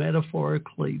to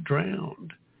metaphorically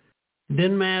drown? It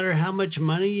didn't matter how much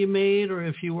money you made or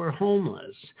if you were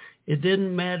homeless. It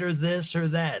didn't matter this or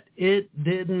that. It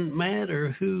didn't matter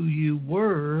who you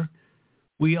were.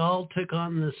 We all took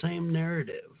on the same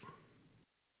narrative.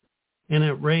 And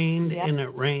it rained, and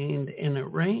it rained, and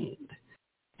it rained.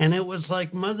 And it was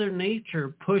like Mother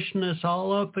Nature pushing us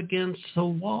all up against the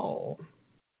wall,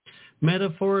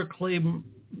 metaphorically,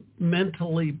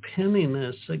 mentally pinning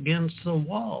us against the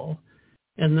wall.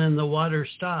 And then the water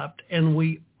stopped, and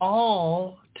we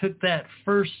all took that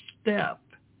first step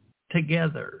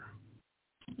together.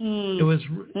 It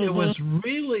was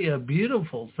really a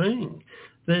beautiful thing.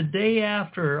 The day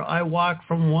after, I walked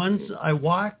from one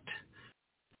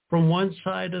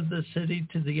side of the city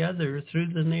to the other through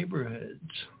the neighborhoods,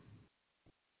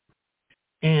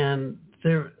 and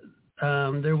there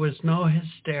was no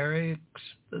hysterics.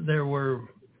 There were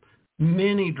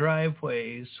many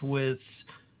driveways with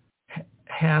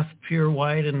half pure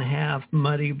white and half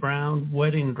muddy brown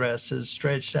wedding dresses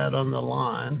stretched out on the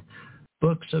lawn,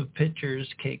 books of pictures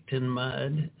caked in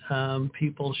mud,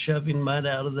 people shoving mud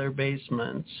out of their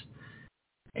basements.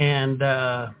 And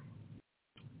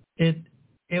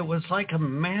it was like a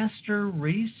master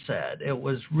reset. It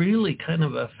was really kind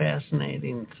of a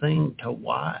fascinating thing to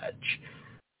watch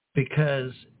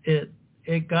because it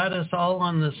got us all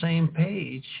on the same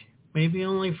page, maybe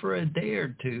only for a day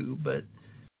or two, but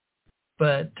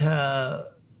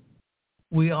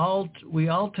we all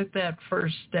took that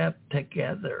first step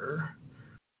together.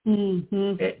 And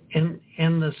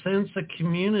the sense of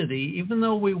community, even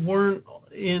though we weren't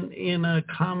in a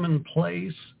common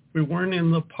place, we weren't in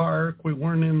the park, we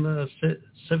weren't in the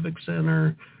civic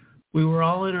center, we were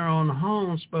all in our own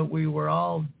homes, but we were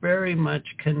all very much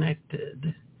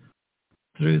connected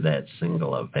through that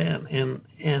single event.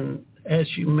 And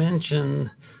as you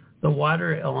mentioned, the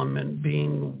water element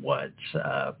being what's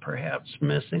perhaps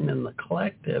missing in the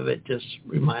collective, it just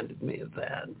reminded me of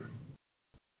that.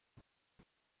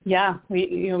 Yeah,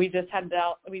 we just had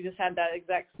that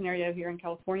exact scenario here in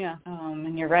California,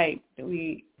 and you're right.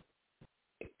 We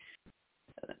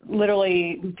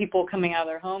literally people coming out of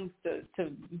their homes to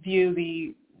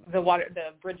view the water,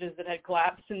 the bridges that had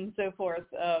collapsed and so forth,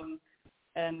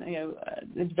 and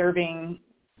observing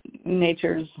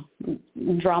nature's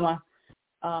drama.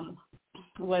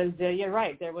 You're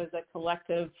right. There was a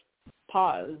collective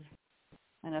pause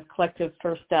and a collective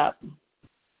first step.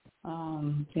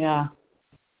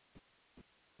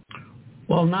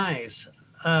 Well, nice.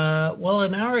 Well,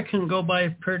 an hour can go by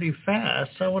pretty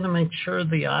fast. I want to make sure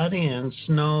the audience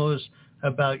knows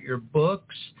about your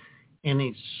books,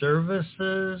 any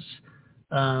services.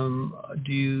 Do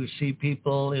you see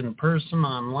people in person,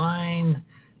 online?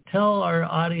 Tell our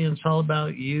audience all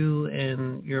about you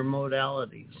and your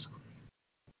modalities.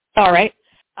 All right.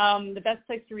 The best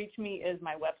place to reach me is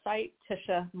my website,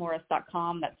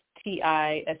 tishamorris.com. That's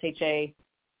TISHA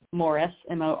Morris,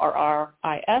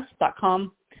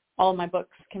 MORRIS.com. All of my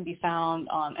books can be found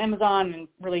on Amazon and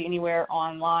really anywhere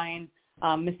online.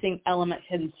 Missing Element,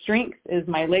 Hidden Strength is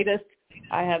my latest.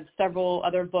 I have several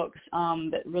other books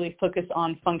that really focus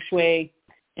on feng shui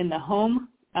in the home.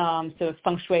 So if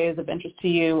feng shui is of interest to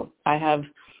you, I have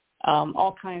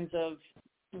all kinds of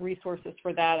resources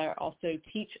for that. I also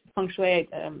teach feng shui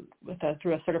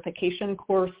through a certification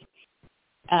course.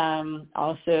 I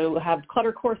also have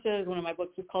clutter courses. One of my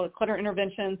books is called Clutter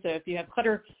Intervention. So if you have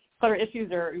clutter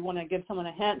issues or you want to give someone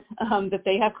a hint that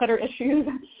they have clutter issues,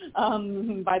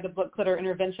 buy the book Clutter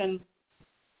Intervention.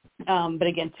 But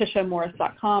again,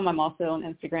 tishamorris.com. I'm also on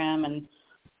Instagram and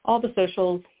all the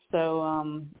socials.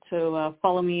 So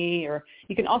follow me, or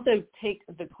you can also take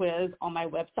the quiz on my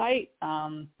website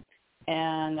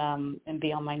and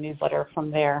be on my newsletter from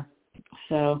there.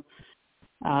 So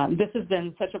this has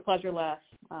been such a pleasure, Les.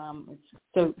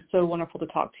 It's so wonderful to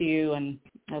talk to you, and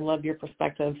I love your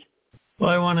perspective. Well,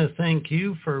 I want to thank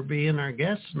you for being our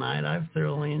guest tonight. I've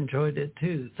thoroughly enjoyed it,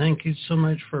 too. Thank you so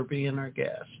much for being our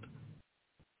guest.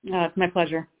 It's my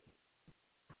pleasure.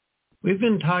 We've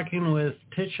been talking with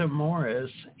Tisha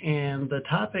Morris, and the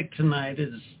topic tonight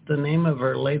is the name of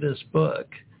her latest book,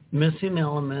 Missing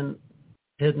Element,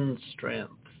 Hidden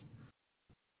Strength.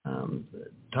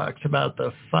 It talks about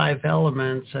the 5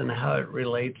 elements and how it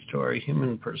relates to our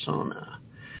human persona.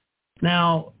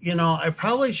 Now, I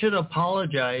probably should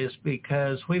apologize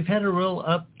because we've had a real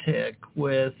uptick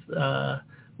with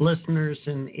listeners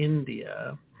in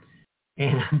India.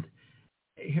 And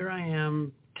here I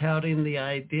am touting the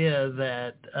idea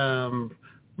that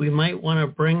we might want to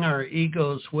bring our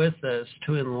egos with us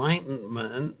to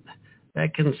enlightenment.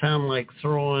 That can sound like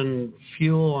throwing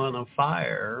fuel on a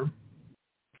fire.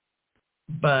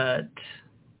 But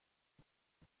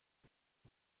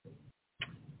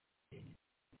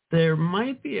there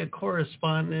might be a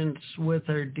correspondence with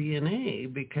our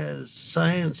DNA, because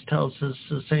science tells us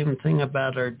the same thing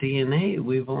about our DNA.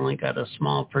 We've only got a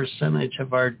small percentage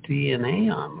of our DNA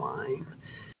online.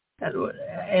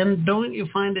 And don't you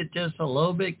find it just a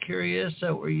little bit curious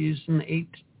that we're using 8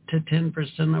 to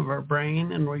 10% of our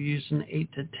brain, and we're using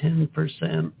 8 to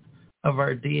 10% of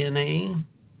our DNA?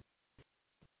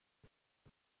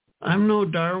 I'm no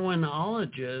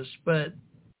Darwinologist, but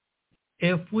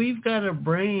if we've got a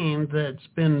brain that's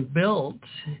been built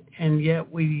and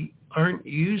yet we aren't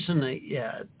using it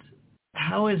yet,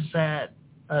 how is that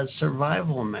a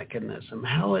survival mechanism?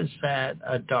 How is that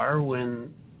a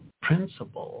Darwin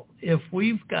principle? If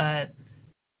we've got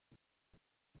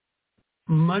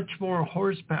much more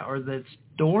horsepower that's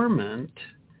dormant,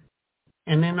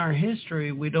 and in our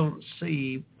history we don't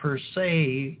see per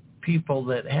se people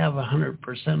that have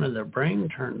 100% of their brain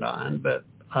turned on, but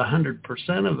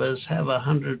 100% of us have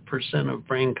 100% of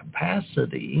brain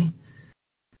capacity,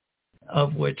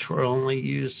 of which we're only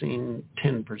using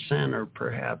 10% or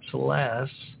perhaps less.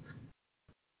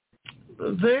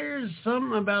 There's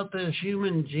something about this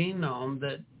human genome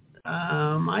that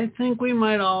I think we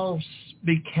might all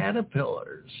be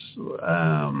caterpillars.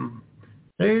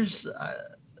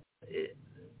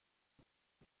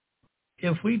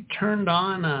 If we turned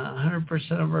on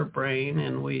 100% of our brain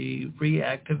and we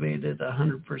reactivated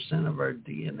 100% of our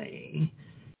DNA,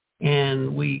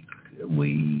 and we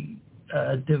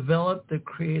developed the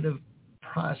creative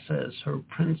process or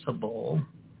principle,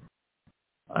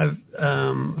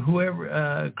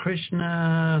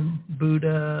 Krishna,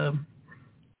 Buddha,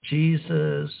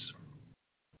 Jesus,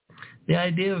 the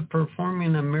idea of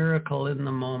performing a miracle in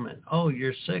the moment. Oh,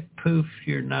 you're sick, poof,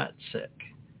 you're not sick.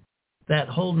 That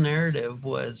whole narrative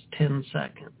was 10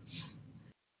 seconds.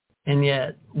 And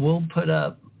yet we'll put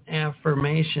up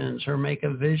affirmations or make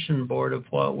a vision board of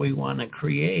what we want to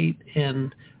create,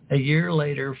 and a year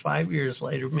later, 5 years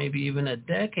later, maybe even a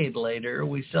decade later,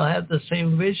 we still have the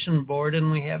same vision board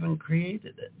and we haven't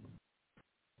created it.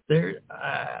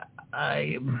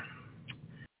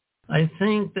 I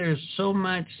think there's so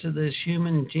much to this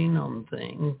human genome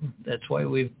thing. That's why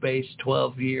we've based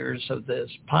 12 years of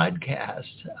this podcast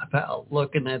about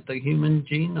looking at the human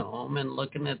genome and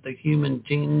looking at the human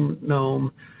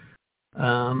genome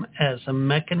as a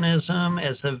mechanism,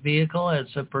 as a vehicle, as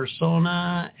a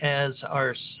persona, as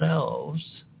ourselves.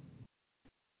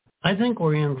 I think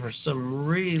we're in for some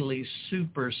really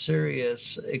super serious,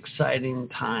 exciting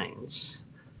times.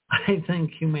 I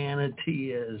think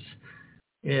humanity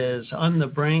is on the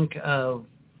brink of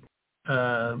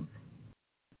a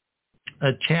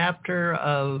chapter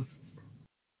of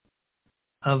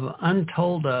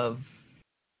untold of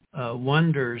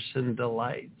wonders and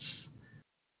delights.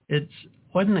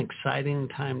 What an exciting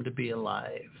time to be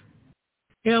alive.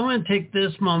 Yeah, I want to take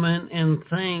this moment and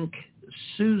thank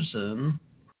Susan.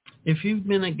 If you've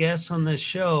been a guest on this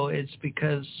show, it's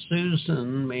because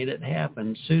Susan made it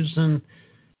happen. Susan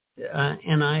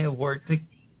and I have worked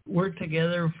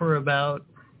together for about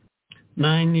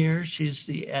 9 years. She's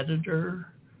the editor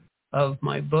of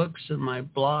my books and my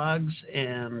blogs,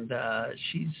 and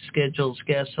she schedules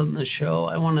guests on the show.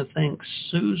 I want to thank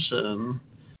Susan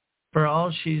for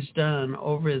all she's done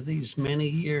over these many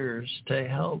years to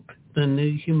help the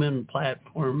New Human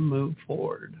platform move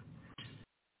forward.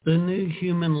 The New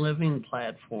Human Living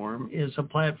platform is a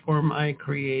platform I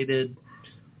created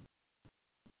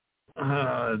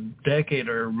a decade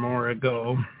or more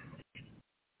ago.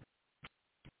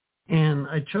 And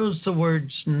I chose the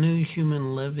words New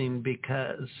Human Living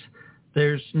because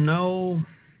there's no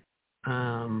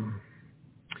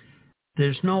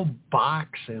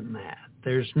box in that.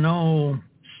 There's no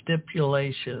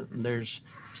stipulation.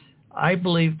 I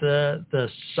believe the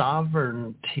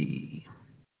sovereignty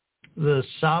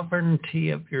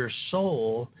of your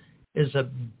soul is a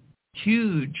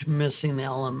huge missing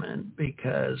element,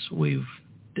 because we've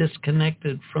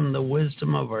disconnected from the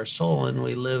wisdom of our soul, and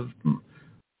we live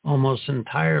almost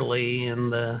entirely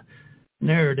in the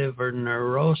narrative or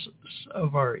neurosis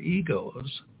of our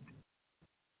egos.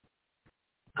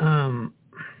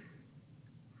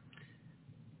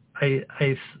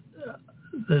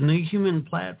 The New Human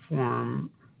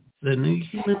platform, the New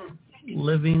Human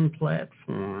Living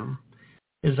platform,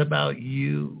 is about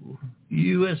you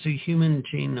as a human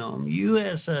genome, you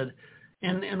as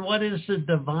and what is the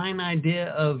divine idea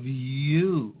of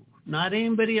you? Not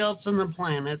anybody else on the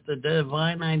planet, the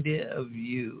divine idea of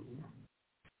you.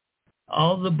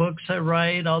 All the books I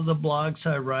write, all the blogs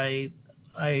I write,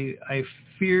 I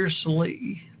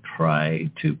fiercely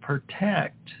try to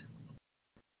protect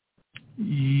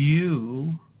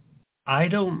you. I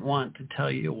don't want to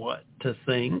tell you what to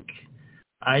think.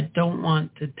 I don't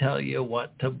want to tell you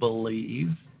what to believe.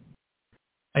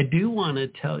 I do want to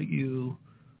tell you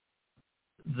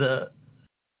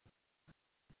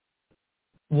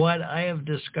what I have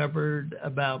discovered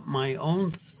about my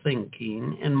own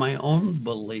thinking and my own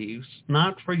beliefs,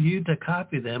 not for you to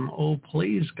copy them, oh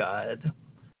please God,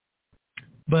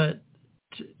 but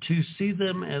to see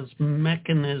them as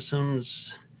mechanisms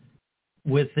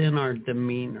within our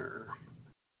demeanor.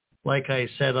 Like I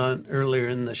said earlier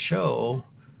in the show,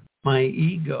 my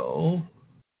ego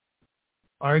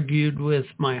argued with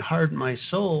my heart and my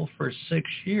soul for 6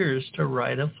 years to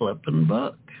write a flippin'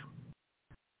 book.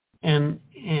 And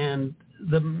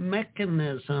the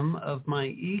mechanism of my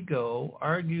ego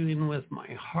arguing with my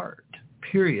heart,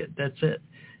 period. That's it.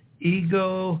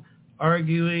 Ego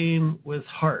arguing with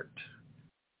heart.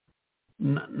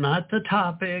 Not the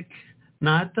topic,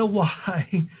 not the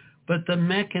why, but the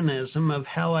mechanism of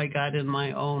how I got in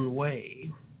my own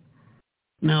way.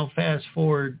 Now, fast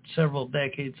forward several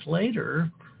decades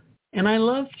later, and I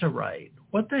love to write.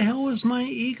 What the hell was my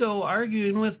ego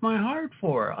arguing with my heart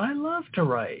for? I love to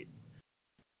write.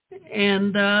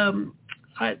 And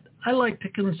I like to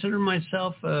consider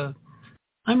myself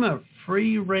I'm a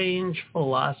free-range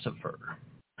philosopher.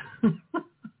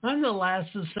 I'm the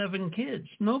last of 7 kids.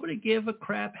 Nobody gave a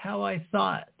crap how I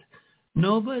thought.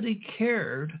 Nobody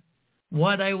cared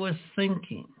what I was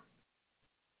thinking.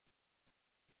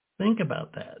 Think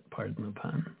about that, pardon the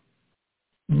pun.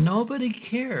 Nobody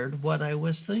cared what I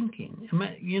was thinking.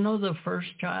 You know, the first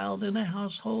child in a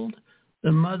household,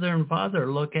 the mother and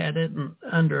father look at it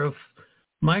under a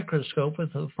microscope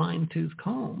with a fine-tooth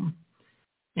comb.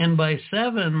 And by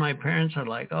 7, my parents are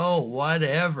like, oh,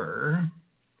 whatever.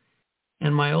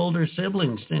 And my older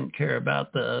siblings didn't care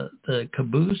about the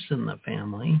caboose in the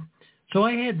family. So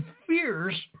I had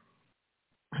fierce,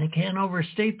 I can't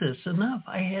overstate this enough,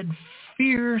 I had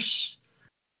fierce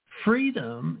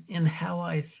freedom in how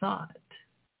I thought.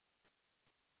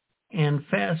 And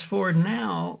fast forward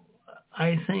now,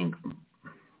 I think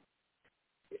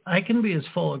I can be as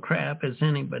full of crap as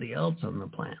anybody else on the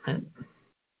planet,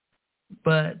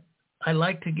 but I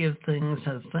like to give things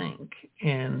a think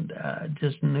and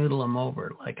just noodle them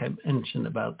over, like I mentioned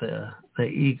about the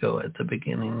ego at the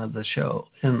beginning of the show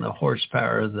and the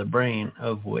horsepower of the brain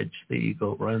of which the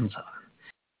ego runs on.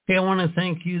 Hey, I want to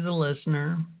thank you, the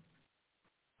listener.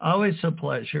 Always a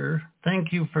pleasure.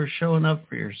 Thank you for showing up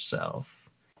for yourself.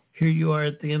 Here you are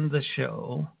at the end of the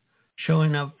show,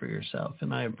 showing up for yourself,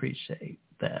 and I appreciate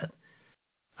that.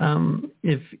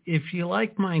 If you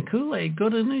like my Kool-Aid, go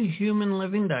to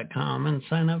newhumanliving.com and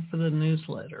sign up for the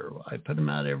newsletter. I put them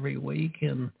out every week,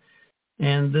 and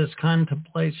this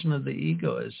contemplation of the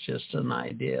ego is just an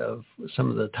idea of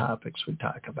some of the topics we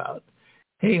talk about.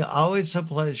 Hey, always a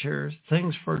pleasure.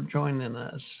 Thanks for joining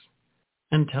us.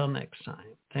 Until next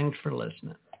time, thanks for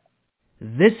listening.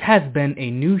 This has been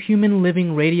a New Human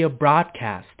Living radio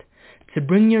broadcast to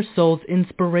bring your soul's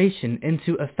inspiration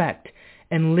into effect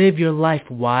and live your life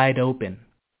wide open.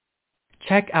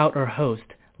 Check out our host,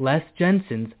 Les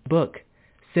Jensen's book,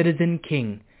 Citizen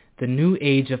King, The New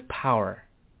Age of Power,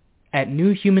 at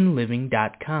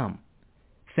newhumanliving.com.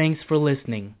 Thanks for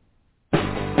listening.